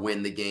going to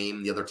win the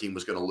game. The other team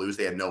was going to lose.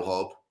 They had no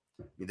hope.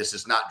 This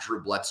is not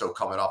Drew Bledsoe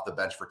coming off the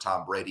bench for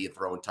Tom Brady and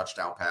throwing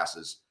touchdown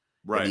passes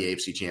in the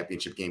AFC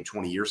Championship game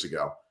 20 years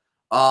ago.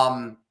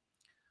 I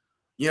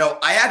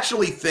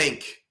actually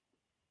think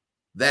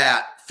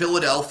that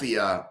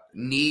Philadelphia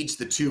needs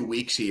the 2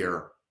 weeks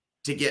here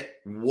to get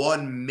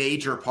one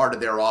major part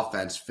of their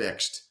offense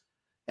fixed,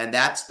 and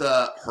that's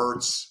the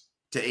Hurts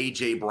to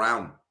A.J.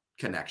 Brown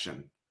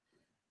connection.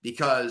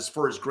 Because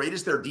for as great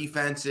as their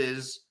defense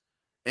is,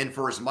 and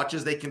for as much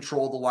as they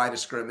control the line of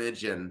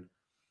scrimmage, and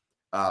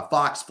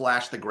Fox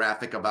flashed the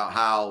graphic about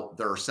how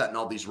they're setting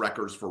all these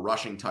records for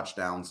rushing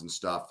touchdowns and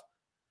stuff,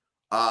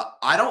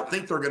 I don't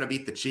think they're going to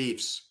beat the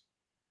Chiefs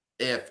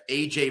if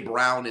A.J.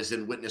 Brown is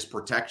in witness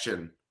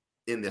protection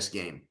in this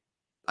game.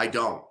 I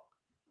don't.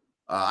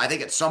 I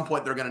think at some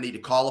point they're going to need to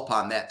call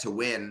upon that to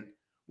win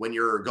when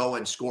you're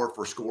going score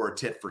for score,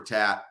 tit for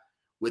tat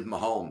with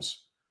Mahomes.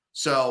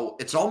 So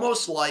it's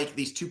almost like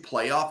these two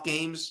playoff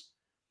games,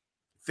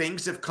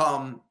 things have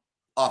come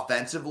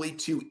offensively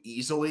too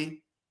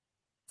easily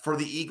for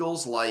the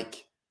Eagles.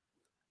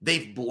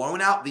 They've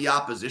blown out the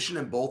opposition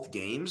in both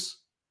games.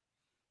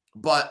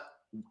 But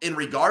in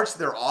regards to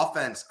their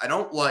offense, I'm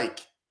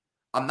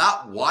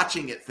not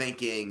watching it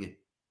thinking,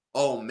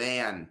 oh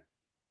man,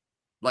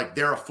 like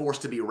they're a force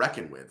to be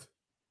reckoned with.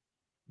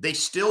 They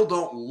still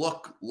don't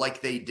look like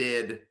they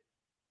did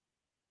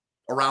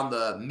around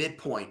the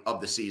midpoint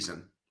of the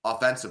season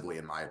offensively,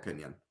 in my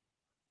opinion.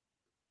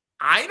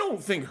 I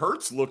don't think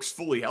Hurts looks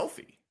fully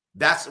healthy.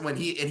 That's when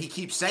he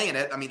keeps saying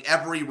it. I mean,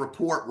 every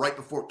report right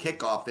before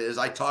kickoff is,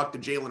 I talked to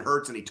Jalen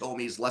Hurts and he told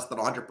me he's less than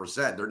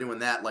 100%. They're doing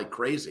that like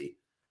crazy.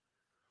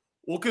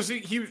 Well, because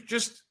he was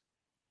just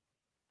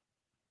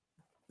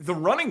the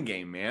running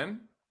game,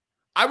 man.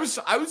 I was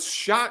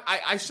shocked.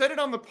 I said it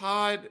on the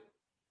pod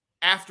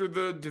after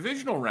the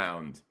divisional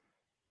round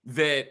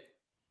that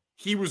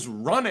he was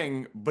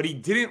running, but he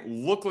didn't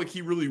look like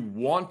he really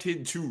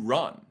wanted to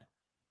run.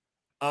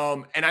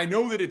 And I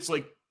know that it's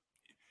like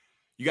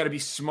you got to be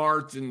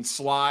smart and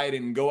slide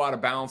and go out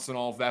of bounds and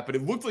all of that, but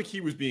it looked like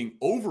he was being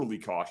overly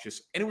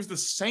cautious, and it was the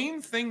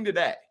same thing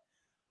today.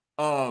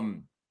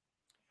 And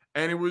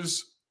it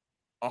was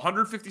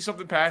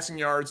 150-something passing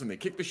yards, and they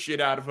kicked the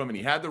shit out of him, and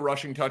he had the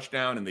rushing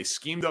touchdown, and they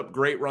schemed up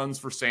great runs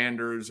for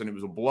Sanders, and it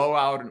was a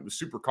blowout, and it was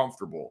super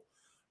comfortable.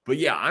 But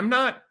yeah, I'm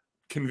not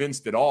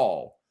convinced at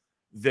all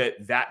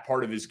that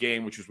part of his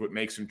game, which is what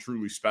makes him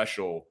truly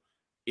special,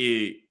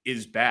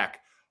 is back.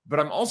 But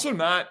I'm also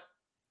not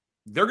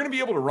 – they're going to be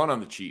able to run on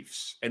the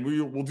Chiefs, and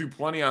we'll do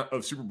plenty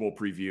of Super Bowl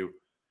preview.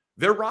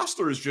 Their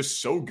roster is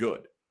just so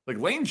good. Like,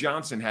 Lane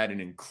Johnson had an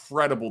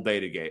incredible day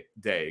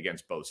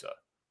against Bosa.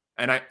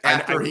 And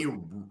he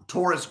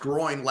tore his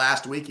groin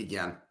last week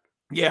again.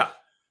 Yeah.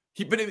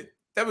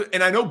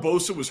 And I know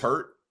Bosa was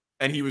hurt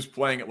and he was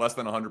playing at less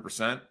than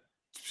 100%.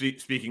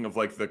 Speaking of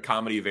like the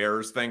comedy of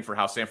errors thing for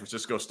how San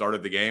Francisco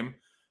started the game,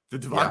 the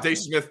Devontae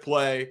Smith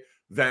play,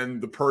 then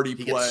the Purdy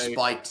play, gets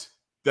spiked,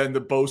 then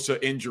the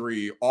Bosa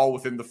injury, all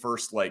within the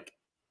first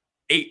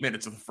 8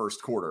 minutes of the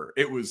first quarter.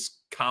 It was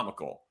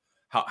comical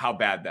how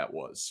bad that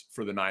was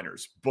for the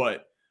Niners.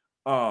 But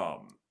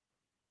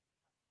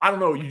I don't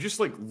know. You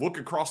just look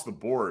across the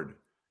board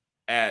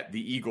at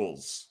the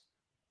Eagles,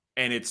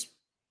 and it's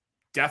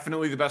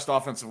definitely the best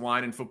offensive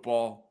line in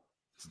football.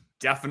 It's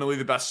definitely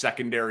the best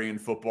secondary in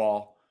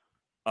football.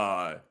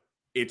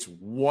 It's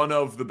one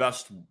of the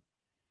best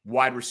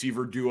wide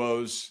receiver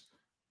duos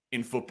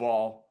in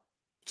football.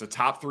 It's a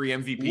top 3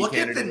 MVP Look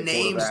candidate. At the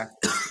names.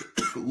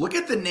 Look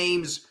at the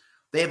names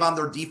they have on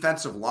their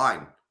defensive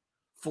line: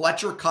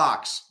 Fletcher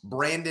Cox,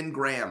 Brandon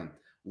Graham,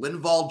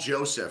 Linval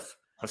Joseph,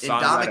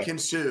 Ndamukong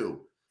Suh,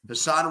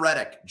 Hassan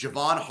Reddick,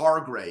 Javon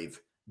Hargrave,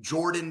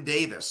 Jordan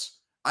Davis.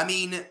 I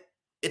mean,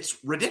 it's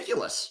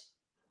ridiculous.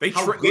 They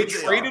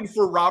traded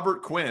for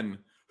Robert Quinn,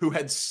 who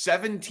had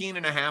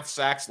 17.5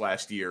 sacks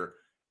last year,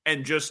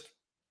 and just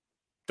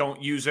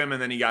don't use him,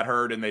 and then he got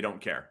hurt, and they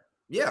don't care.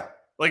 Yeah.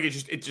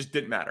 It just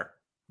didn't matter.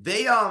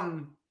 They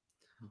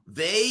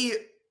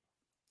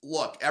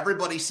look,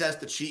 everybody says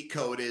the cheat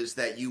code is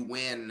that you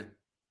win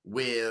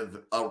with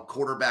a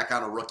quarterback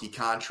on a rookie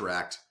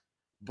contract,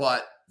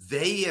 but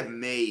they have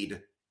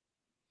made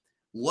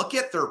 – look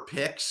at their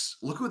picks.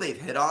 Look who they've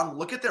hit on.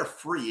 Look at their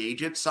free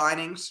agent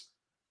signings.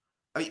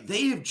 I mean,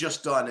 they have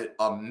just done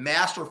a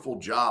masterful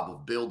job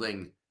of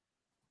building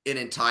an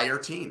entire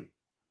team.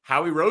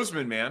 Howie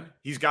Roseman, man,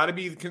 he's got to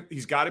be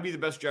the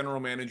best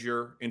general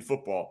manager in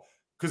football.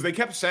 Because they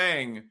kept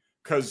saying,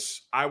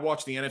 because I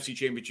watched the NFC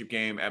Championship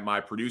game at my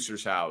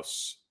producer's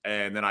house,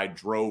 and then I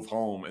drove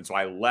home, and so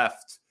I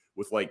left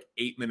with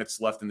 8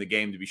 minutes left in the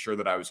game to be sure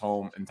that I was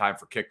home in time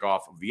for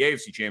kickoff of the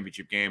AFC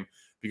Championship game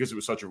because it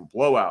was such a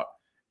blowout.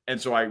 And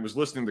so I was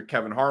listening to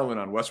Kevin Harlan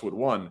on Westwood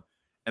One,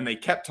 and they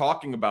kept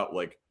talking about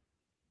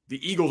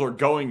the Eagles are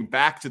going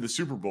back to the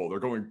Super Bowl. They're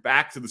going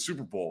back to the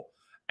Super Bowl.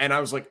 And I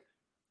was like,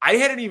 I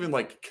hadn't even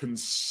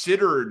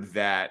considered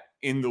that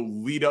in the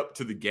lead up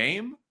to the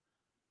game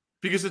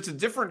because it's a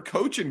different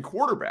coach and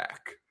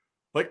quarterback.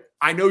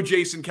 I know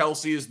Jason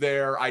Kelce is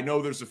there. I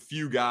know there's a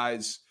few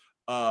guys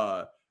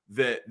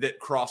that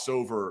cross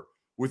over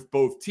with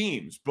both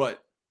teams,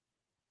 but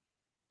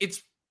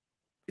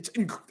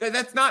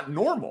that's not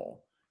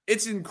normal.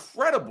 It's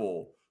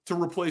incredible to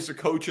replace a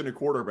coach and a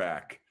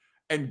quarterback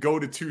and go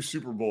to 2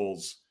 Super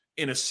Bowls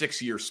in a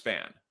 6-year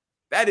span.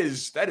 That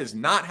is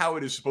not how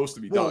it is supposed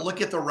to be done. Well,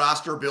 look at the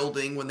roster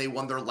building when they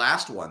won their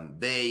last one.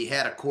 They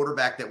had a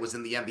quarterback that was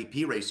in the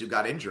MVP race who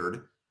got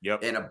injured.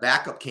 Yep. And a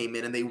backup came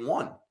in and they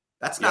won.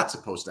 That's not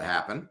supposed to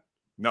happen.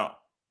 No.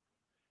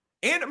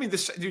 And I mean,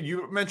 dude,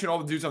 you mentioned all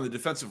the dudes on the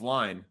defensive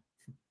line.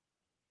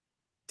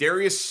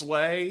 Darius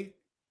Slay,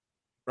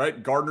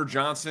 right? Gardner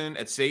Johnson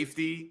at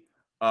safety.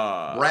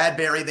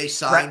 Bradbury they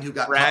signed who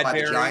got cut by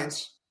the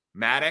Giants.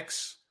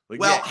 Maddox.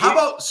 How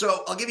about,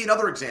 so I'll give you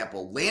another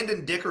example.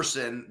 Landon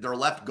Dickerson, their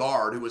left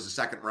guard, who was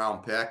a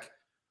 2nd-round pick,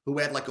 who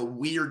had a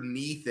weird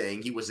knee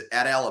thing. He was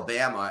at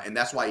Alabama, and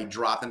that's why he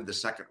dropped into the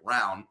 2nd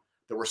round.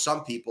 There were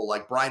some people,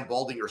 like Brian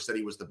Baldinger said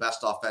he was the best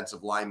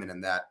offensive lineman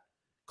in that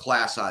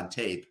class on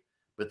tape,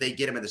 but they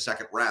get him in the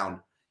 2nd round.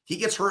 He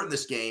gets hurt in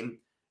this game,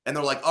 and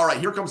they're like, all right,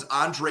 here comes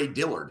Andre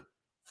Dillard.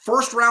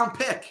 1st-round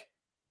pick.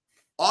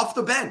 off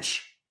the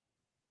bench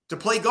to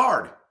play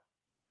guard.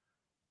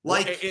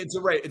 Like it's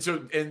right.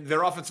 And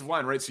their offensive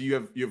line, right? So you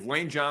have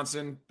Lane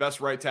Johnson, best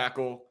right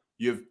tackle.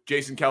 You have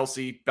Jason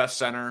Kelsey, best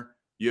center.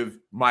 You have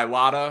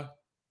Mailata,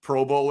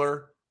 Pro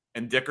Bowler,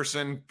 and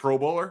Dickerson, Pro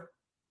Bowler.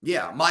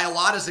 Yeah,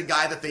 Mailata's a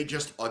guy that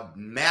a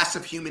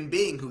massive human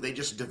being who they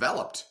just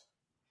developed.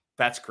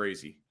 That's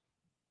crazy.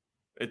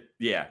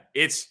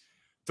 It's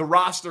the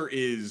roster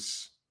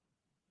is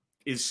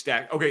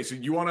stacked. Okay, so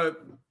you want to?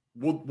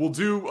 We'll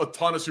do a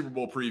ton of Super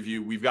Bowl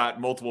preview. We've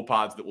got multiple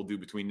pods that we'll do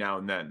between now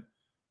and then.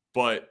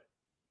 But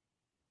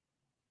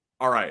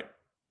all right.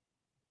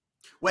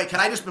 Wait, can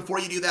I just, before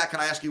you do that,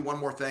 can I ask you one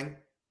more thing?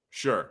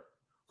 Sure.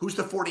 Who's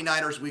the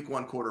 49ers week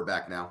 1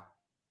 quarterback now?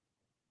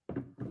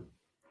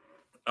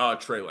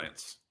 Trey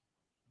Lance.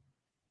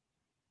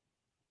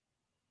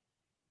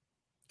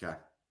 Okay.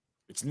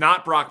 It's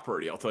not Brock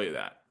Purdy, I'll tell you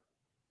that.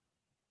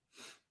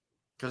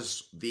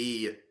 Because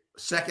the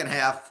second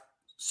half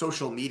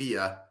social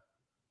media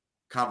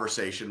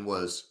conversation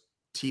was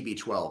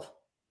TB12.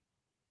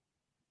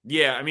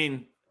 Yeah, I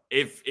mean,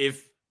 if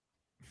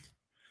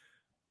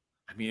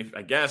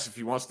I guess if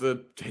he wants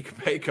to take a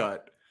pay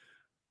cut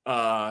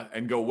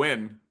and go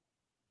win,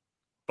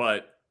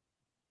 but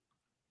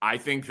I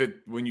think that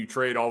when you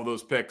trade all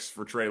those picks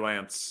for Trey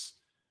Lance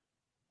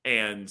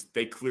and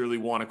they clearly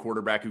want a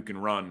quarterback who can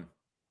run,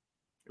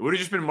 it would have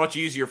just been much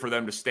easier for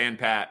them to stand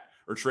pat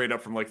or trade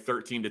up from like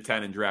 13 to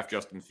 10 and draft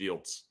Justin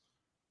Fields.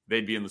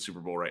 They'd be in the Super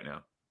Bowl right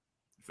now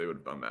if they would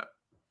have done that.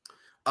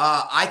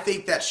 I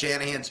think that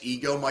Shanahan's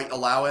ego might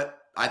allow it.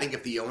 I think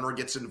if the owner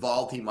gets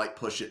involved, he might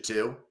push it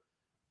too.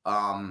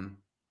 But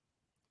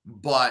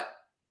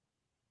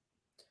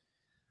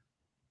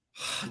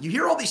you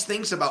hear all these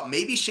things about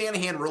maybe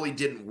Shanahan really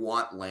didn't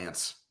want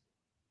Lance.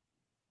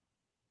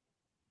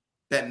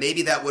 That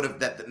maybe that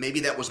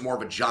was more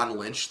of a John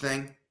Lynch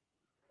thing.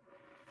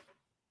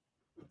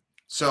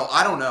 So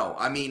I don't know.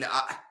 I mean,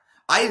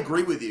 I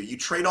agree with you. You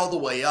trade all the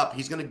way up.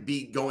 He's going to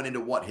be going into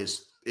what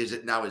is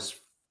it now his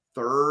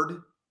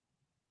third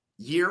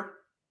year?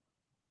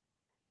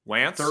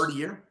 Lance? Third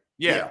year?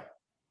 Yeah.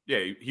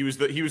 He was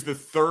the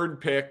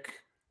third pick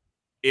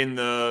in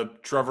the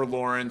Trevor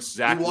Lawrence,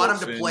 Zach You want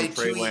Wilson, him to play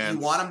Trey Lance. You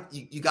want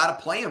him. You got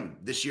to play him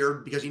this year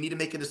because you need to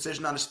make a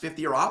decision on his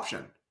 5th-year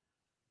option.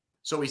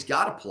 So he's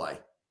got to play.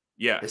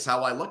 Yeah, is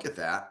how I look at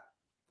that.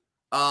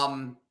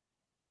 And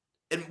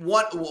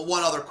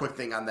one other quick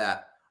thing on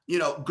that. You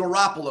know,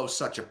 Garoppolo's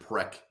such a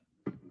prick.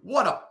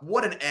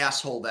 What an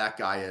asshole that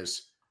guy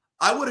is.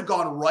 I would have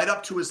gone right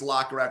up to his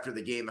locker after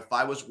the game if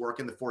I was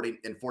working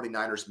in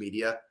 49ers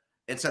media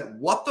and said,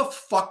 "What the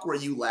fuck were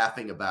you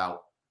laughing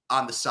about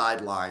on the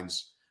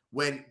sidelines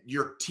when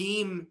your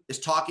team is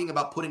talking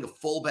about putting a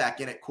fullback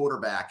in at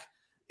quarterback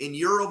and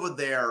you're over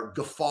there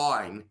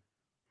guffawing?"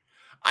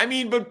 I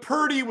mean, but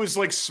Purdy was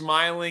like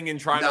smiling and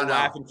trying to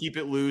laugh and keep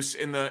it loose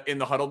in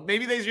the huddle.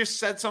 Maybe they just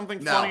said something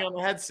funny on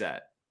the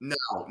headset. No.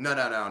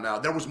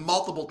 There was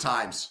multiple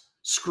times.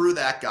 Screw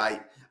that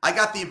guy. I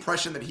got the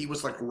impression that he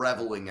was like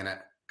reveling in it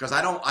because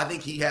I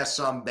think he has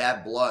some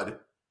bad blood.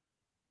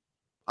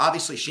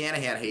 Obviously,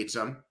 Shanahan hates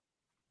him.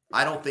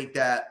 I don't think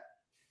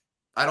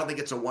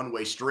it's a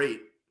one-way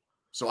street.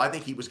 So I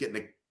think he was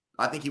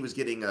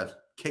getting a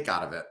kick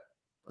out of it,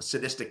 a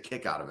sadistic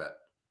kick out of it.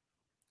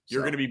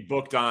 You're going to be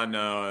booked on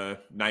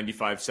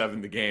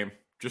 95.7 The Game.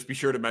 Just be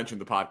sure to mention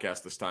the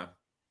podcast this time.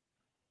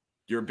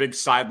 You're a big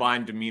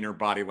sideline demeanor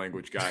body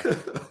language guy.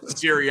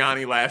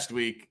 Sirianni last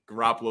week,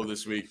 Garoppolo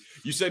this week.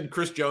 You said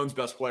Chris Jones,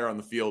 best player on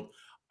the field.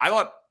 I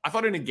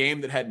thought in a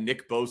game that had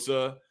Nick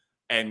Bosa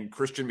and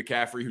Christian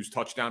McCaffrey, whose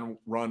touchdown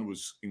run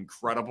was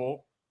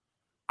incredible,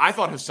 I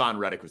thought Hassan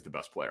Reddick was the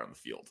best player on the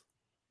field.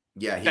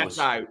 Yeah,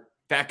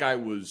 that guy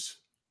was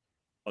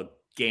a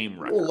game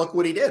wrecker. Well, look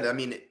what he did. I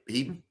mean,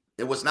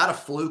 it was not a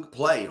fluke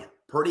play.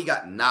 Purdy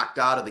got knocked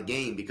out of the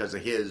game because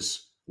of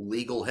his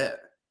legal hit.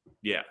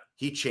 Yeah.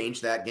 He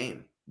changed that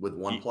game with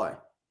one play.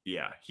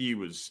 Yeah, he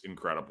was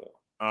incredible.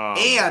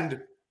 And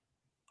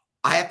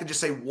I have to just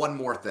say one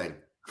more thing.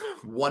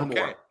 One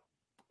more.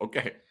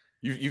 Okay.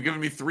 You've given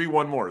me 3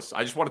 one-mores.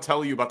 I just want to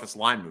tell you about this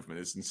line movement.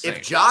 It's insane.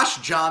 If Josh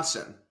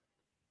Johnson,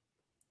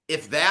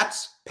 if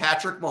that's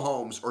Patrick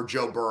Mahomes or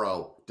Joe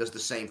Burrow, does the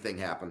same thing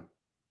happen?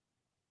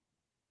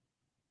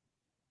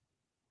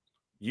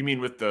 You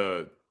mean with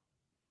the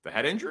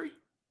head injury?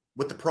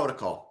 With the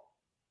protocol.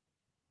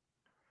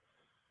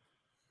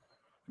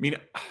 I mean,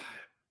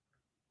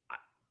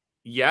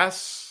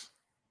 yes.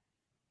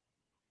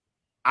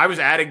 I was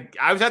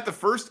at the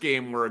first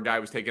game where a guy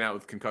was taken out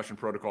with concussion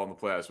protocol in the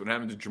playoffs. What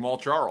happened to Jamal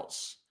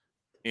Charles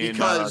in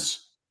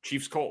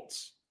Chiefs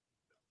Colts?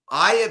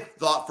 I have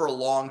thought for a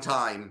long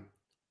time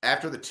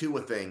after the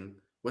Tua thing,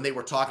 when they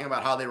were talking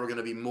about how they were going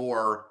to be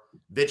more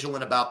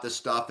vigilant about this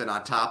stuff and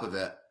on top of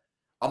it,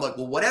 I'm like,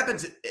 well, what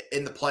happens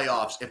in the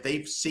playoffs if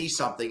they see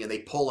something and they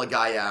pull a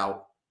guy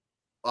out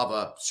of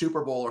a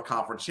Super Bowl or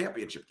conference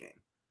championship game?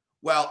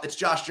 Well, it's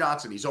Josh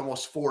Johnson. He's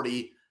almost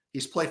 40.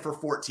 He's played for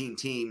 14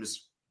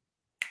 teams.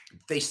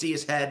 They see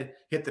his head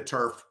hit the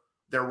turf.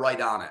 They're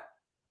right on it.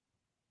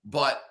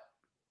 But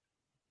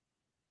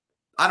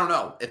I don't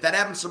know. If that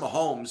happens to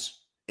Mahomes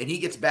and he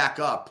gets back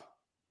up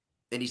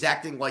and he's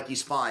acting like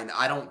he's fine,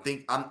 I don't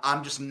think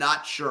I'm just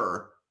not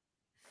sure.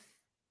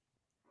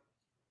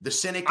 The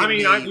cynic in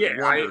me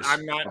wonders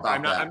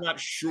about that. I'm not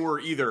sure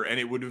either, and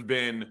it would have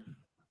been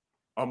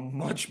a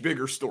much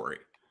bigger story,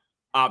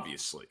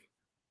 obviously.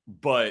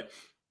 But,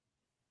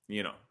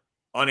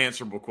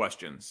 unanswerable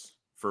questions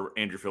for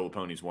Andrew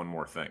Filippone's one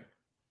more thing.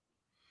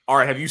 All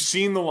right, have you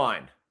seen the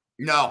line?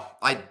 No,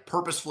 I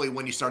purposefully,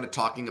 when you started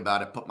talking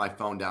about it, put my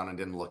phone down and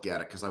didn't look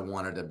at it because I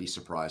wanted to be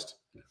surprised.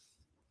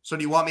 So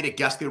do you want me to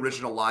guess the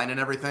original line and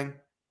everything?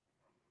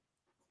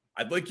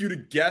 I'd like you to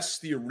guess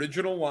the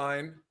original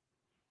line,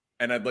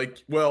 and and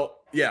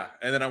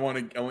then I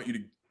want you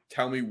to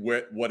tell me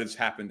what has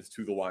happened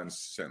to the lines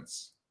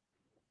since.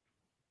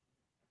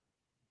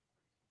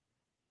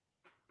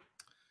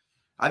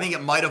 I think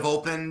it might have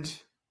opened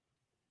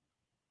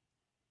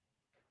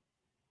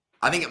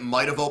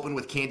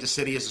with Kansas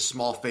City as a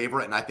small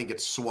favorite, and I think it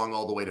swung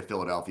all the way to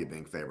Philadelphia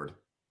being favored.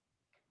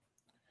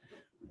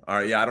 All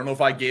right, yeah, I don't know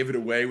if I gave it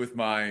away with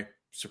my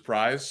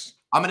surprise.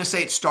 I'm going to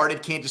say it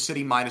started Kansas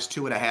City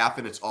 -2.5,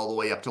 and it's all the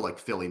way up to like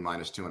Philly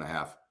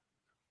 -2.5.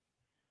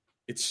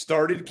 It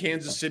started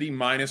Kansas City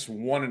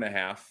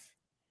 -1.5,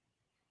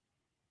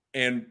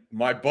 and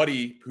my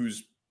buddy,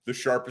 who's the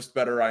sharpest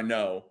bettor I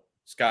know,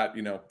 he's got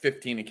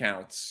 15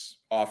 accounts,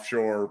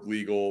 offshore,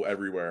 legal,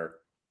 everywhere,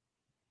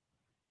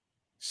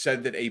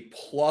 said that a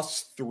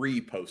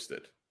 +3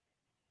 posted.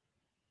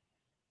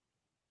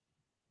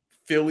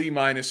 Philly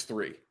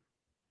 -3.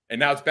 And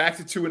now it's back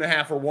to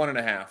 2.5 or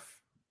 1.5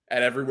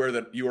 at everywhere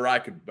that you or I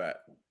could bet.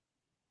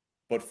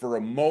 But for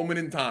a moment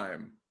in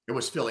time, it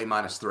was Philly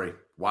 -3.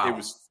 Wow. It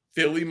was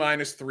Philly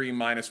 -3,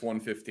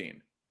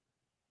 -115.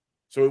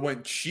 So it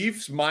went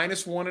Chiefs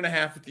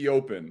 -1.5 at the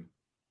open,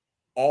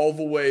 all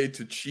the way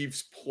to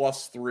Chiefs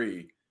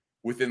 +3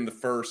 within the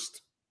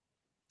first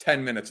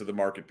 10 minutes of the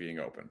market being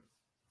open.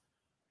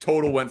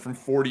 Total went from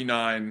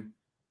 49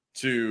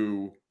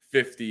 to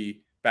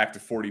 50 back to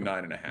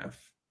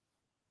 49.5.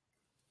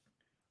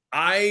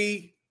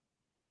 I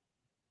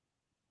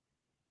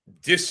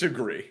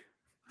disagree.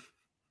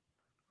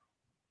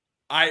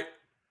 I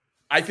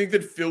think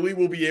that Philly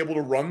will be able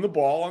to run the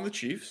ball on the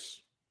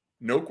Chiefs,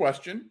 no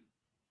question.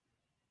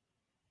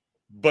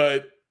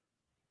 But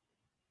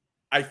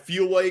I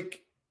feel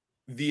like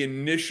the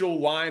initial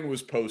line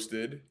was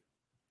posted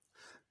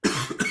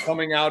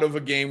coming out of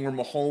a game where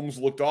Mahomes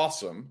looked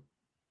awesome,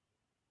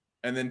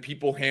 and then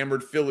people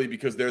hammered Philly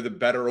because they're the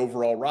better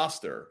overall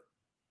roster.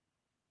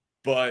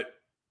 But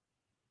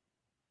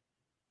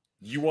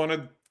you want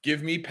to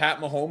give me Pat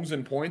Mahomes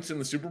and points in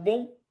the Super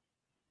Bowl?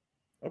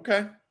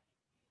 Okay.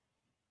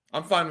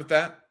 I'm fine with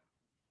that.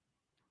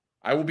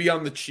 I will be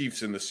on the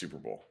Chiefs in the Super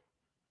Bowl.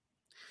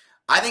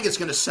 I think it's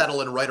going to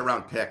settle in right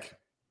around pick,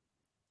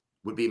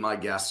 would be my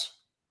guess.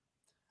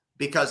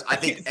 Because I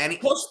think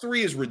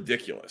 +3 is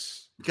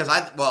ridiculous. Because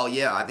I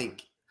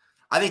think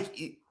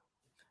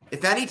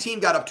if any team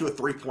got up to a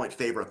 3-point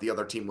favorite, the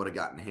other team would have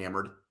gotten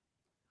hammered.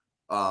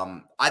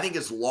 I think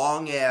as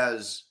long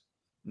as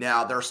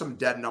now there are some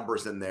dead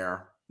numbers in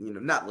there,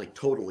 not like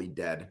totally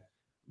dead,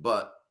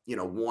 but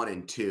 1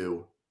 and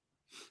 2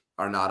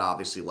 are not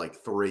obviously like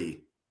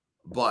 3.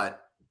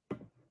 But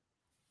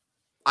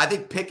I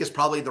think pick is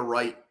probably the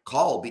right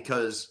call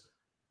because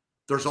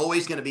there's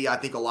always going to be, I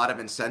think, a lot of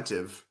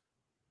incentive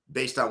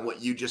based on what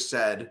you just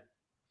said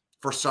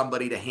for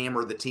somebody to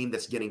hammer the team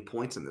that's getting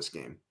points in this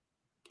game,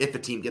 if the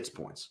team gets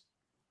points.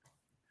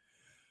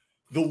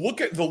 The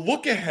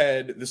look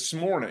ahead this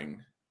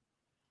morning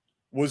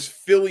was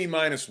Philly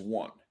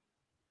 -1.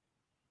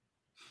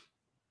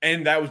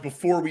 And that was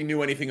before we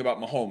knew anything about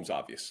Mahomes,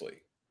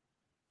 obviously.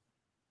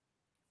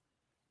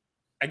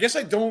 I guess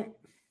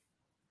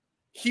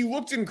he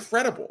looked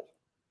incredible.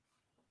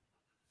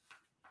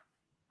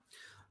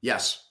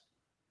 Yes.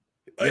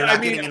 You're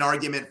not getting an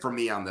argument from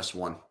me on this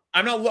one.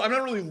 I'm not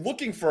really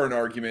looking for an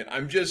argument.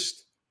 I'm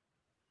just,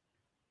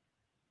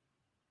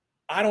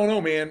 I don't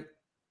know, man.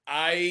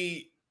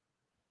 I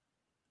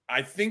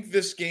think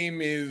this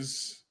game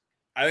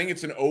I think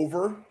it's an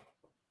over.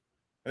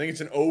 I think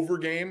it's an over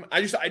game.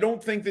 I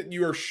don't think that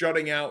you are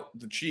shutting out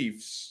the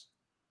Chiefs.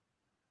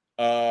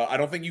 I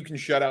don't think you can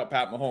shut out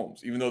Pat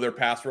Mahomes, even though their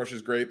pass rush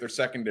is great, their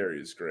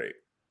secondary is great.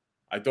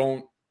 I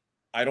don't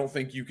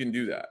think you can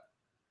do that.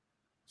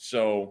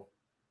 So,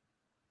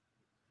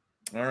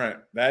 all right,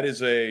 that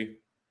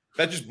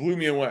just blew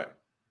me away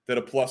that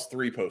a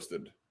 +3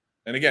 posted.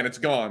 And again, it's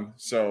gone,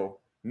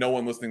 so no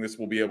one listening to this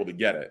will be able to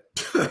get it.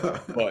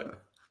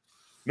 But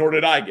nor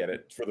did I get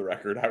it, for the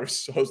record. I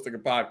was hosting a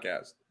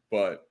podcast,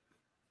 but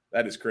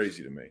that is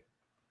crazy to me.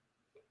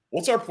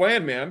 What's our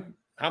plan, man?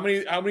 How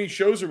many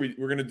shows are we're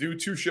going to do?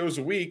 2 shows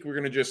a week. We're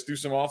going to just do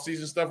some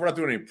off-season stuff. We're not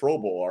doing any Pro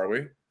Bowl, are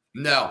we?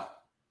 No,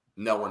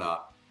 we're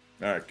not.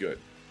 All right, good.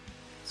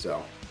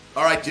 So,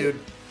 all right, dude.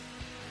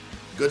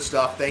 Good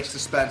stuff. Thanks to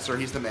Spencer.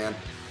 He's the man.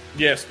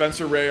 Yeah,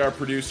 Spencer Ray, our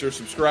producer.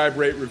 Subscribe,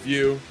 rate,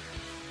 review.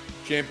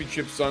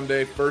 Championship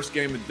Sunday. First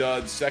game of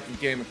duds. Second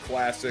game of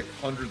classic.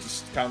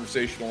 Hundreds of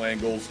conversational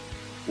angles.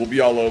 we'll be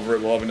all over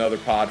it. We'll have another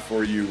pod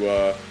for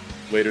you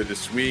later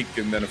this week,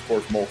 and then, of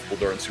course, multiple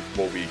during Super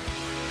Bowl week.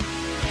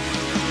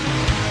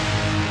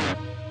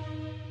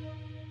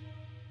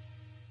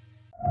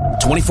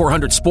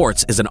 .2400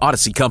 Sports is an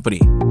Odyssey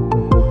company.